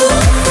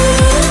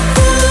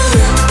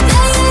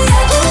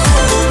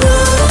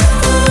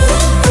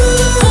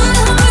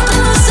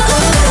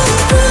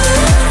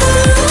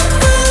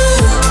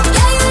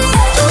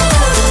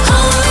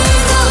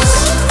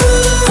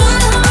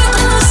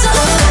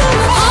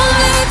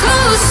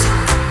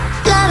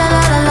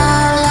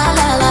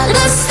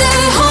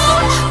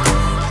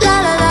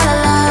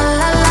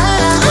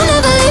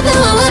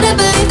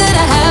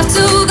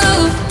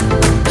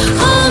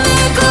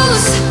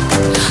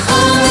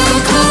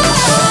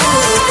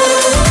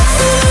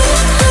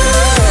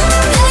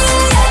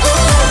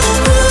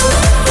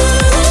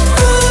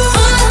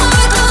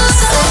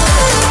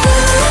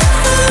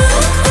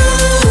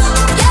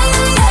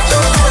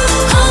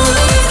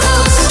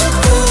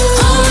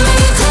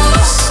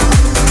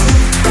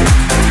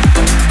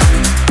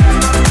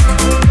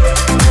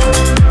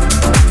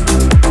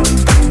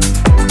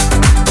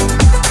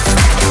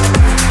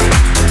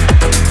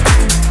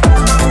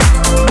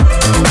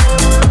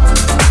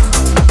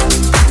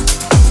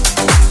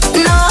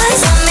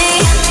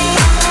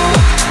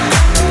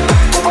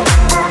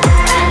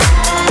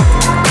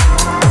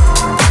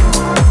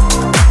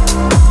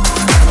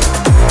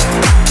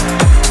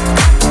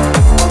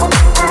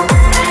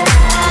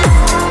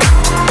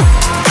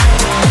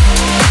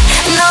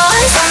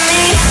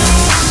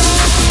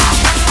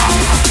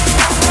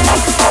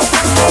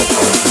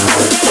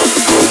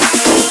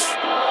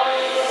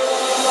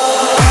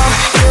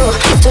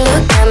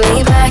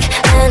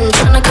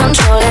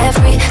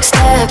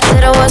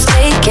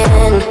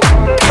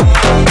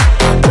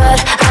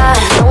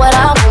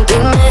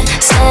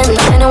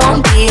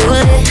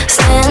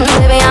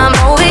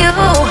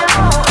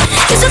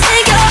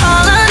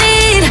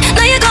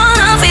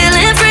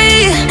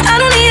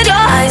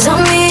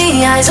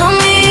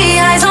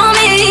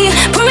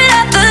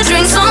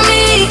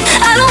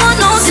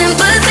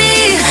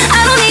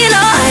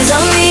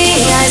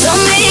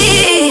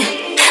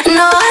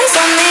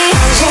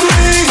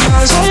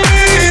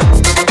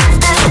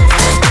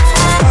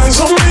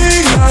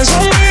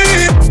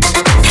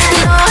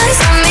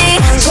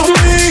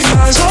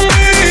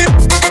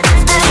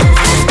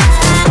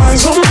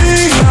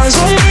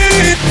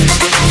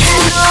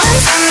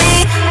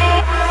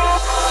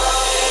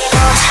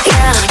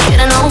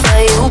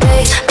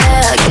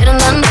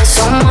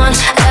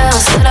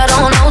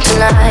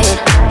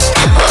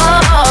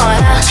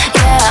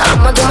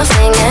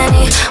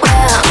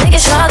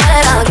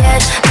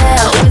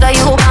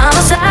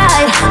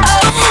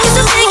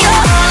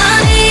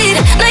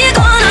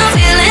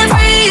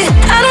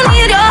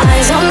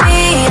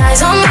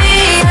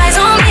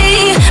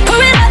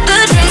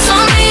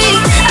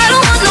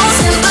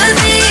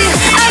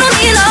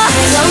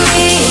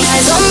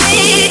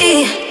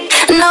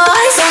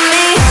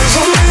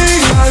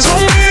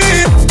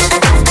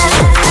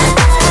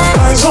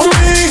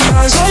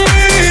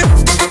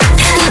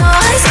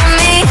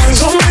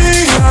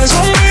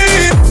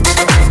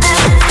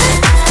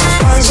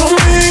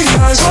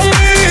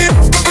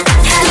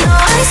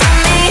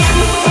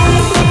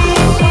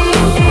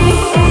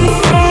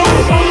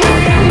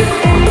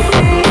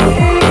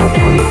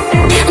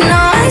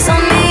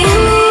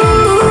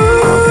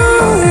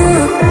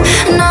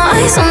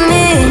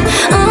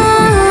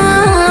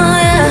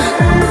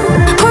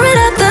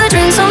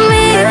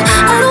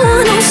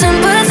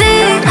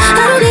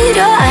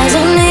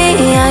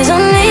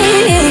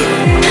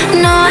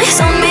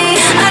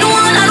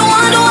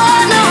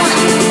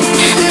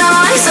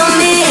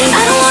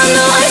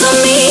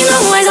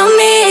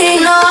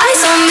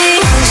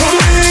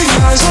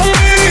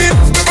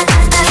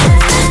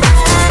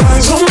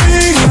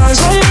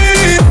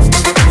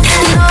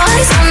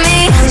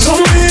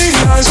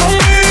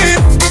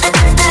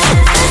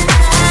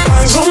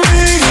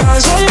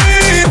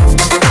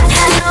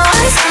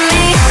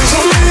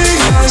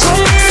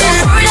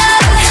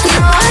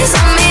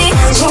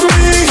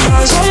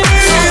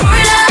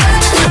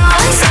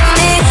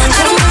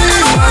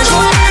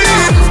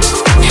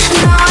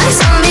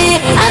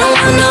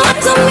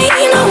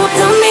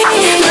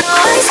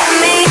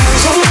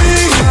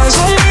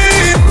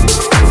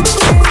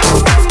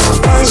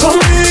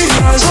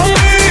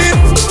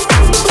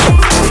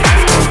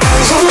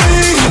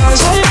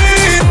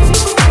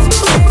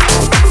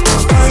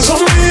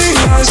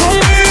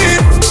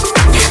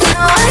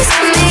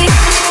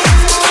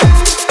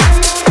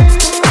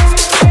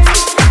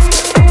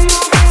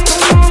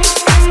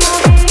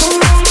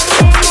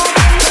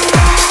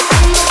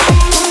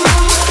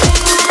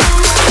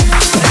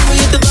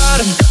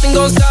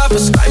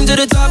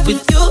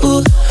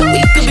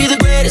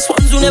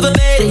 never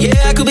made it.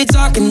 Yeah, I could be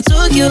talking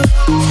to you.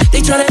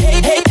 They tryna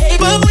hate,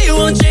 but we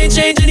won't change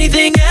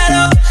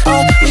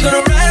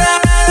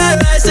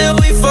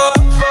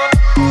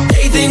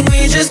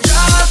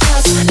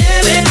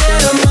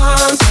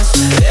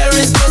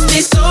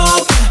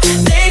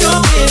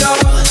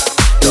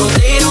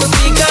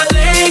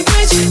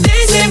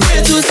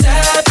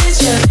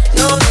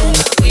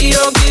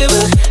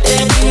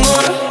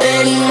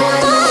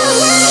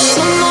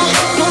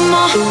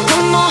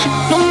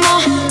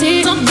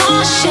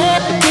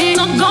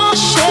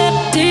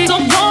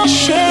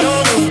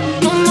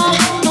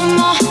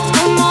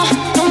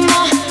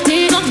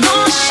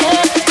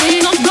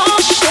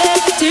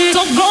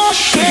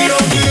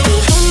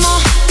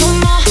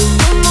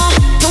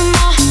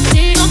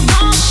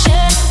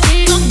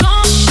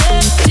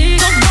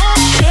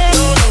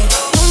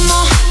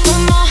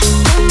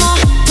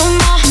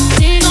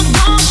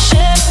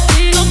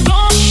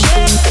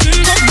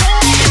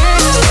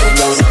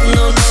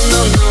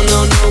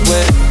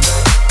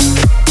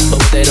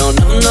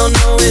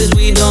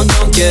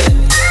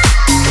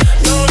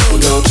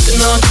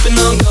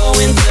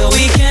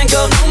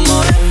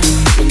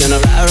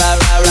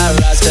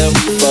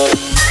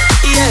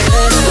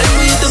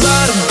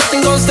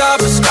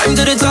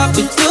to talk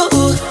with you.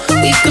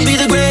 We could be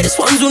the greatest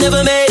ones who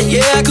never made it.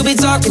 Yeah, I could be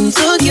talking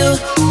to you.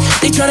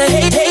 They tryna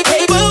hate,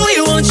 but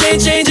we won't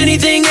change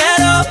anything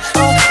at all.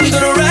 We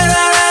gonna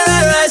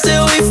ride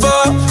till we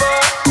fall.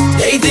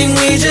 They think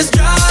we just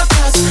drop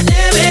us,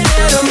 living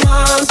at a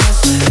mom's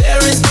house.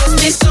 Parents must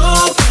be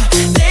super,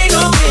 they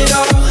know it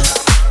all.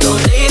 No,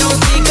 they don't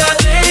speak our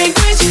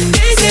language.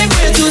 They say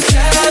we're too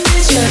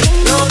savage. Yeah,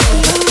 no,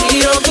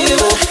 we don't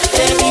give up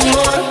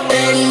anymore.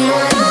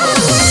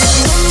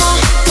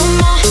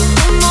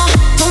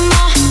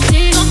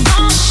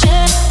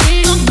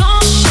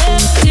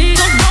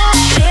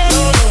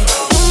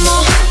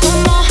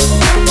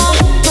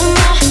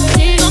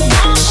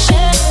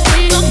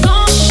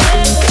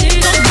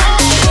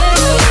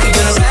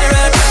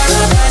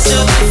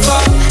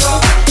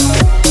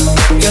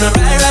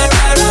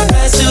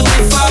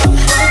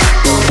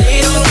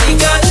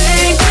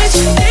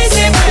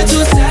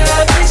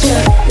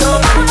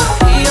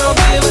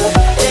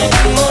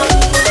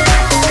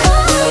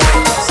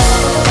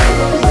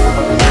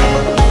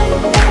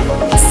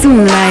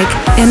 Like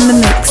in the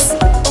mix.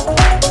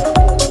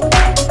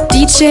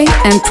 DJ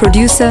and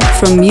producer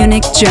from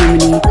Munich,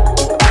 Germany.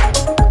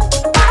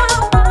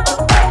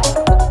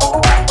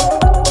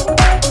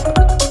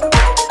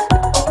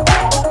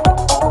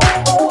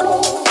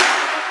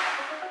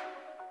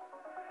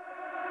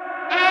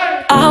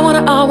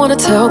 I wanna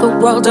tell the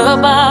world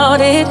about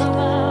it.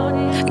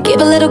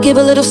 Give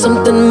a little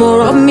something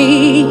more of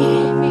me.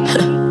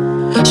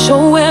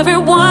 Show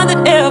everyone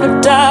that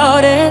ever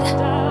doubted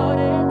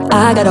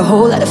I got a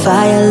whole lot of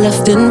fire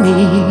left in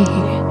me.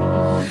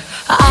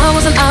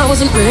 I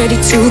wasn't ready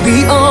to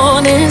be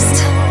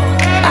honest.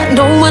 I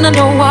know when I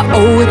know I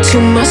owe it to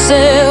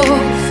myself.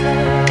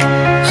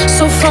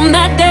 So from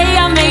that day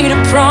I made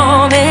a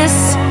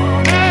promise.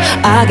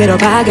 I get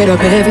up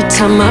every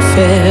time I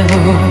fail.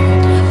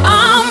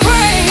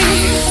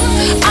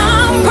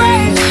 I'm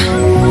brave,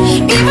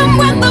 even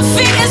when the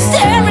fear is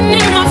staring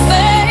in my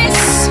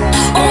face.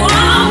 Oh,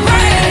 I'm brave.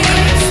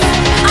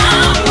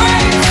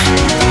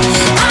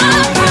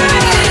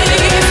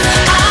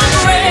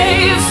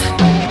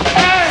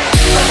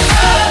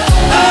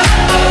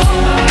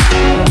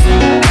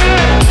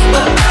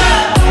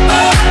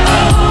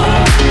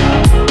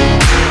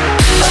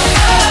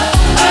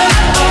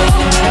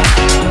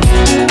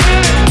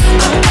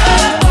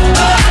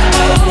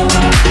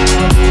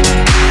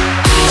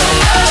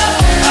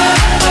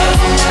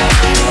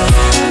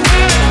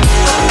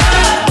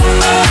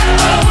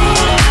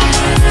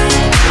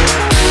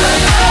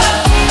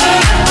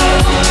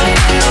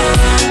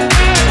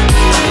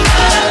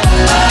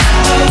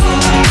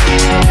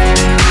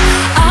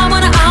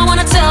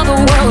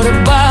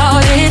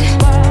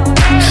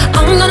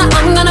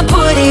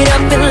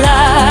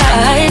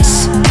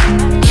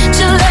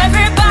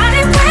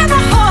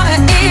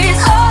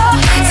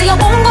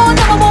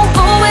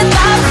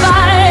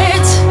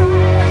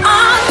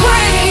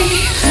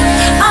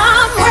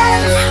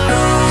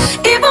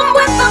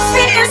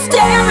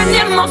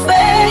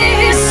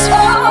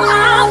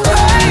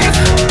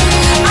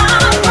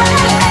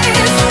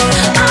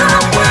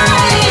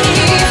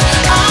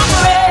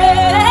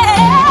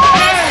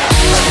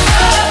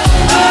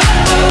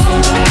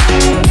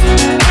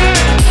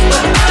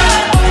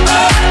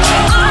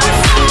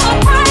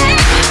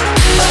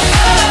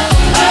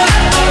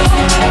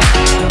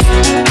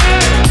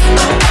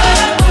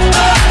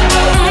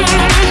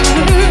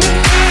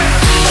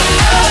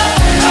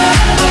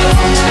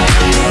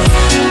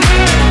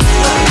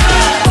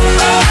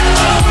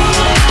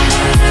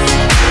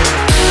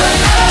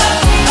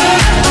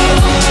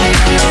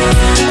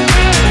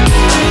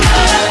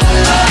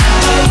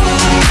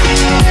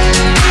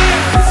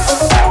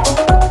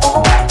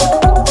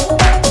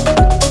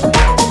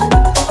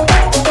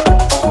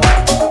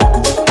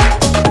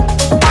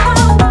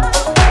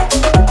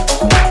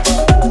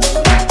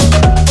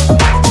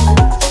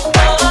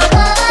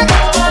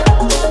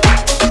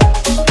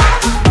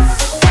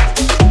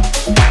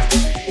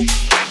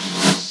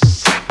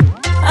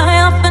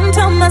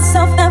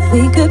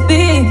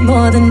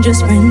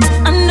 Just friends.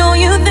 I know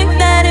you think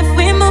that if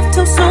we move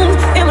too soon,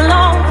 it will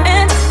all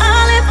end. I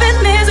live in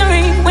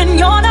misery when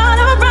you're not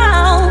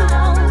around.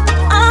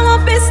 I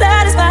won't be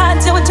satisfied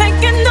till we're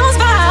taking those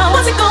vows.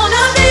 What's it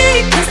gonna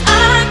be? 'Cause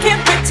I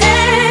can't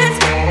pretend.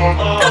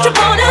 Don't you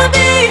wanna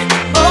be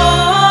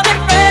more than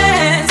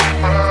friends?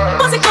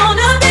 What's it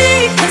gonna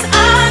be? 'Cause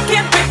I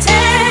can't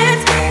pretend.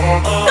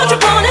 Don't you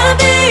wanna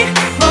be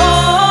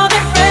more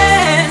than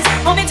friends?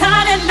 Hold me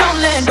tight and don't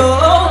let go.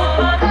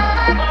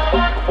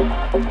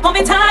 Hold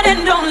me tight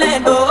and don't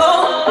let go.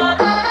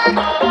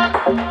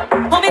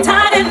 Hold me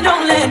tight and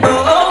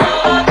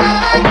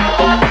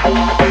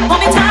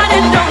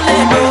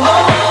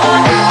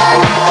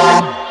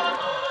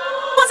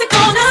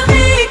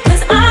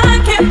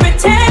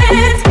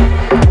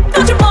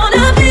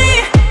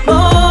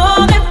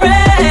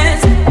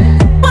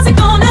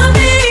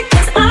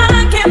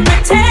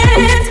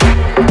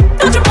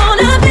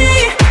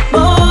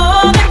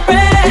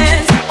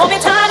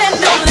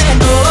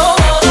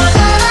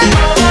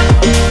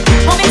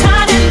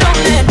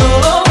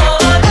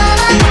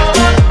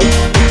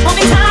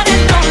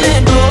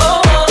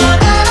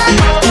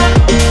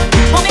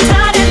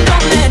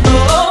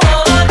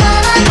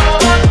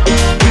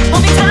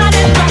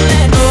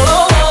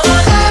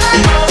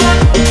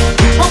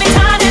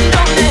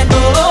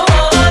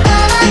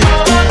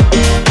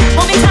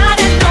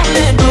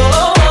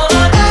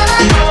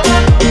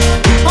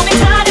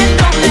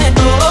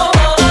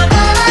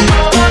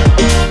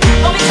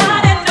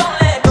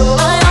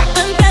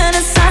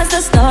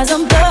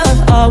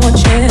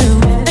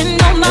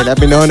Hey, let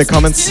me know in the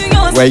comments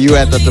where you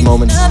at the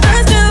moment.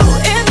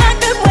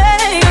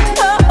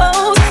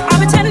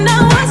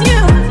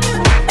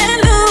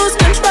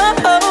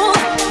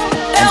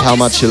 And how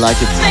much you like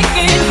it.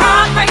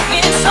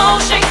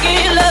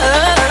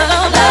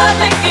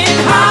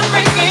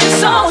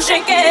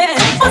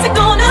 What's it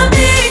gonna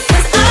be?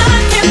 'Cause I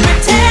can't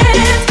pretend.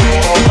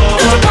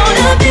 It's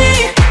gonna be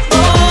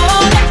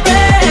more than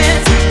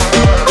friends.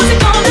 What's it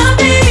gonna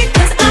be?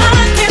 'Cause I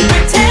can't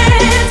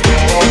pretend.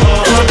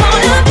 It's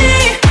gonna be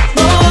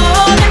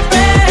more than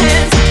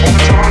friends.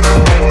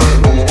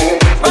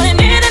 Running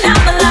in and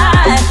out of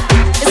life,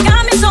 it's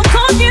got me so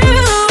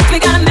confused. We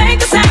gotta make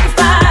a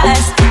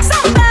sacrifice.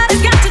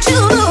 Somebody's got to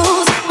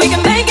choose. We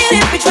can make it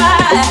if we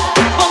try.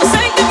 For the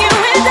sake of you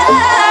and I,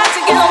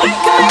 together we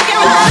can make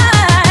it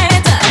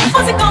right.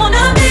 What's it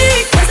gonna be?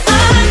 'Cause I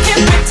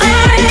can't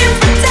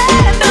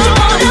pretend. Don't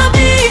wanna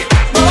be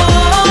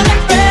more than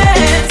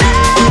friends.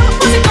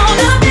 What's it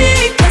gonna be?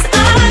 'Cause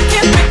I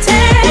can't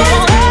pretend.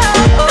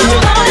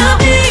 Don't wanna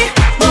be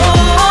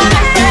more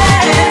than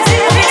friends.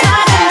 Hold me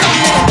tight and don't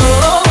let go.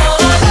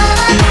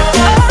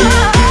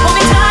 Hold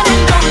me tight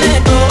and don't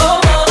let go.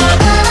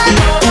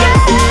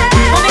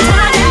 Hold me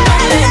tight and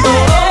don't let go.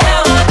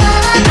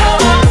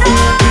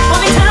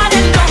 Hold me tight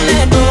and don't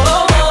let go.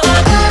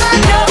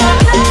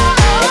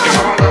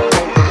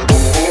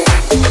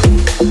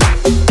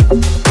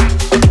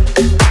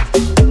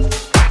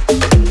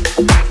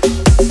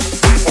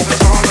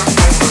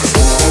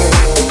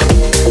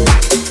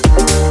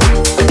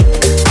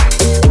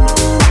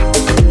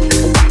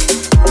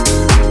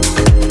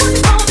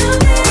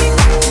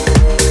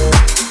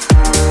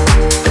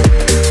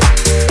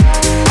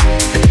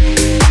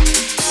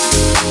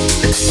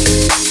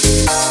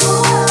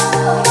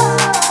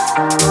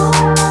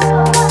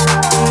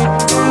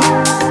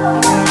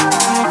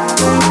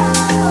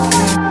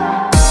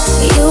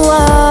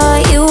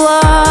 You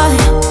are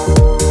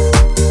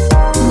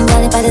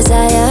blinded by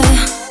desire,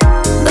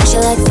 but you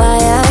like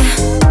fire.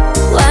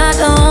 Why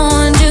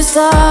don't you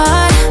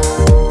start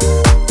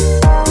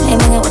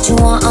aiming at what you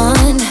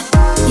want?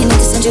 You need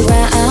to send your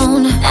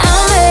ground.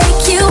 I'll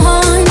make you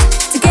want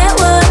to get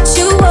what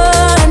you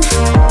want.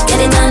 Get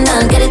it done,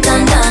 done, get it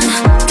done, done.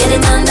 Get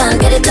it done, done,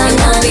 get it done,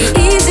 done. Be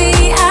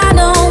easy, I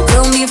know.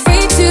 Don't be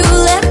afraid to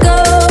let go.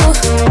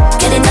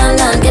 Get it done,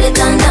 done, get it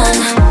done, done.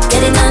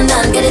 Get it done,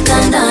 done, get it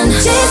done, done.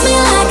 Chase me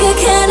like a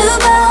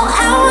cannibal.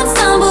 I won't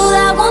stumble,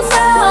 I won't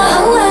fall.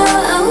 Oh,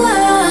 oh, oh,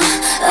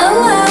 oh,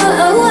 oh,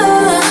 oh,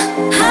 oh.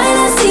 Hide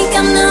and seek,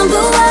 I'm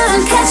number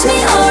one. Catch me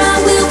or I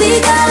will be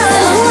gone.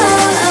 Oh,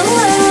 oh, oh,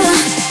 oh.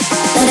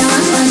 Let it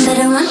run, run, let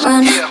it run,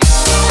 run.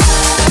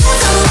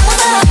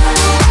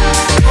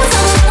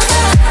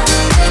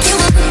 Make you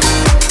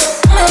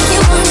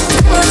want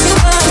what you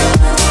want.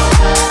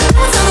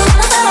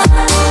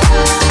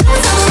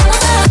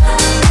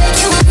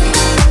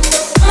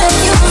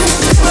 Make you want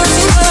what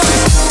you want.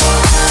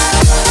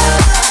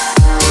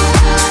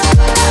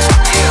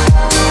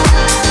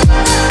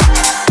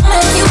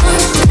 Make you want what you want. Make you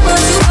want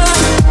what you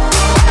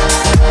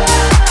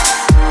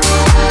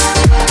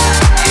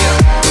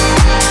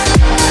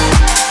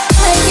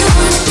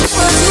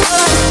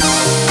want.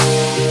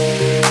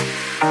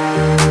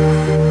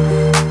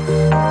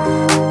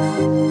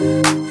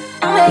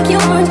 Make you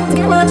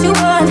want what you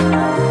want.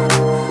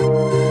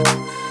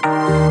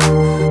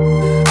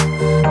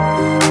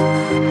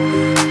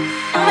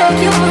 Make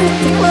you want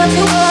what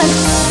you want.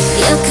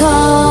 Your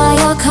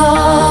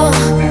call.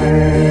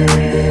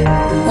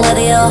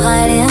 Whether you're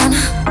hiding,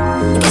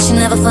 I guess you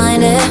never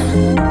find it.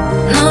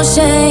 No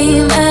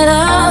shame at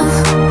all.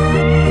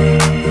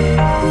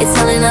 It's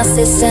all in our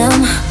system.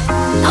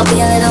 I'll be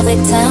a little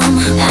victim.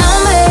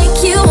 I'll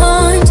make you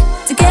want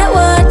to get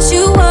what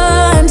you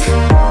want.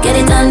 Get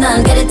it done,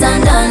 done, get it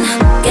done, done.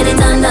 Get it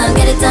done, done,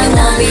 get it done,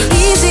 done. Be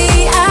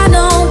easy, I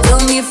know.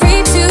 Don't be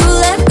afraid to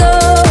let go.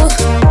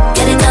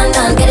 Get it done,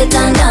 done, get it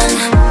done, done.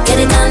 Get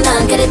it done,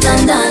 done, get it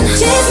done, done.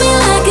 Chase me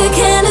like a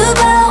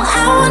cannibal.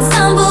 I won't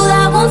stumble,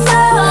 I won't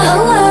fall.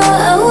 Oh, oh,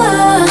 oh,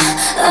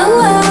 oh,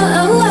 oh,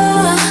 oh,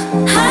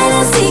 oh. Hide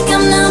and seek,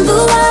 I'm number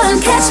one.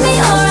 Catch me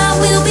or I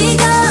will be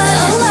gone.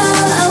 Oh,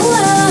 oh, oh,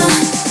 oh.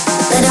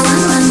 Let it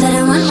run, run, let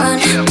it run, run.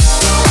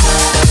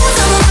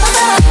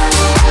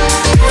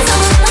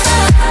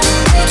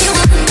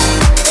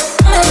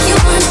 Make you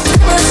want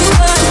what you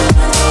want.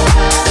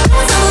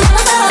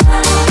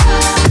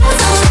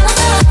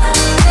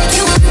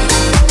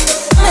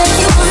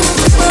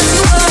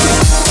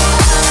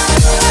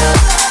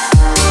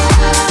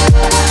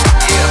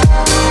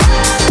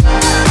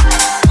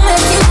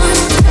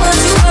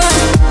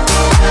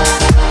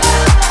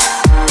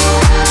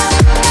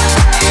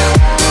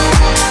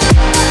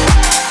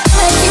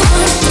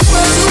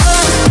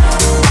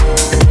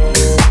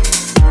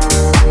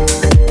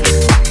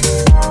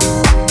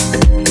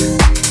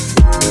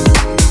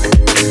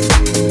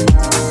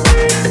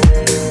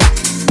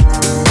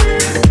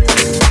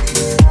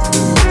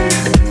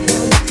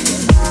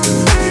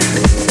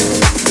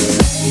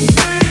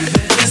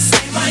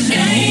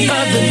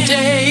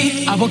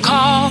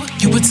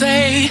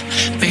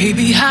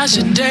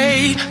 was your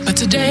day, but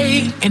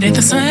today it ain't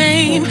the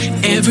same.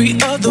 Every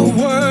other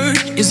word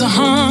is a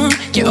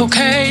yeah,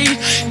 okay.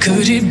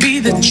 Could it be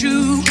that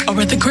you are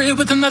at the crib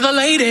with another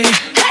lady?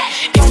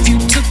 If you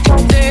took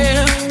it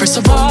there, first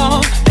of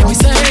all, let me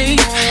say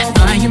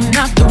I am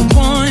not the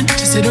one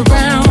to sit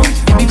around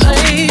and be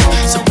played.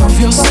 So prove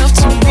yourself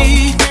to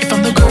me. If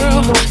I'm the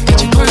girl that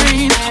you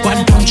claim,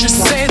 why don't you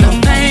say the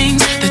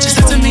things that you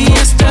said to me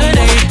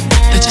yesterday?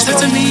 That you said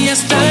to me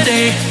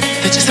yesterday.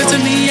 That you said to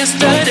me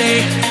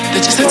yesterday.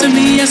 That you said to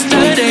me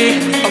yesterday.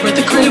 Or at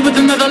the crib with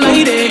another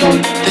lady.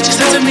 That you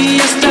said to me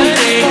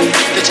yesterday.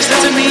 That you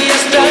said to me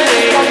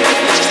yesterday.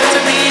 That you said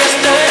to me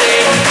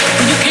yesterday.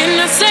 When you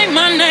cannot say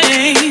my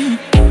name.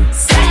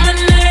 Say my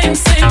name,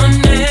 say my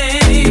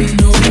name.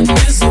 No one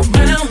is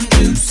around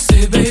you.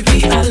 Say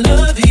baby I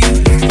love you.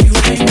 You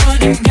ain't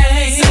running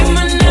game. Say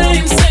my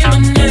name, say my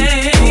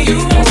name. You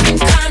acting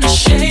kinda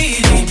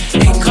shady.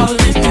 Ain't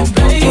calling me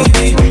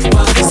baby.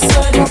 All of a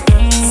sudden.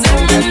 Say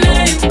my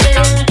name,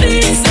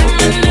 please say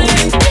my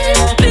name.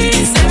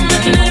 Please say my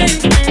name.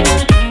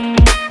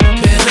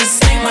 Better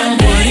say my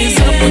name. What is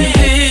up with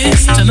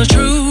this? Tell the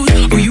truth.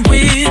 Who you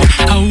with?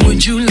 How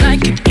would you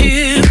like it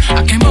if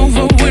I came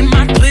over with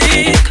my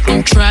clique?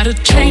 Don't try to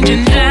change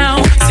it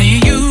now.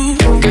 Saying you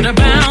gotta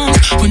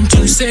bounce when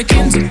 2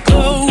 seconds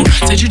ago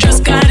said you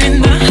just got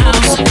in the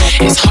house.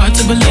 It's hard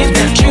to believe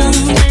that you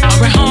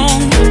are at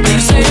home by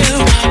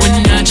yourself when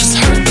I just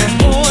heard that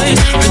voice,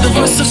 heard the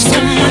voice of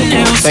someone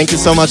else. Thank you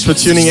so much for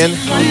tuning in.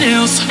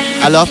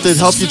 I loved it.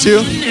 Hope you too.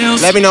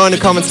 Let me know in the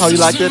comments how you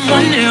liked it.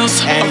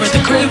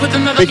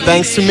 And big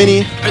thanks to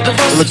Mini.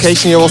 The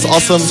location here was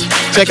awesome.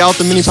 Check out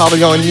the Mini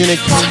Pavilion in Munich.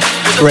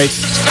 Great.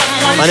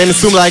 My name is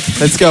Zoomlike.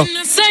 Let's go.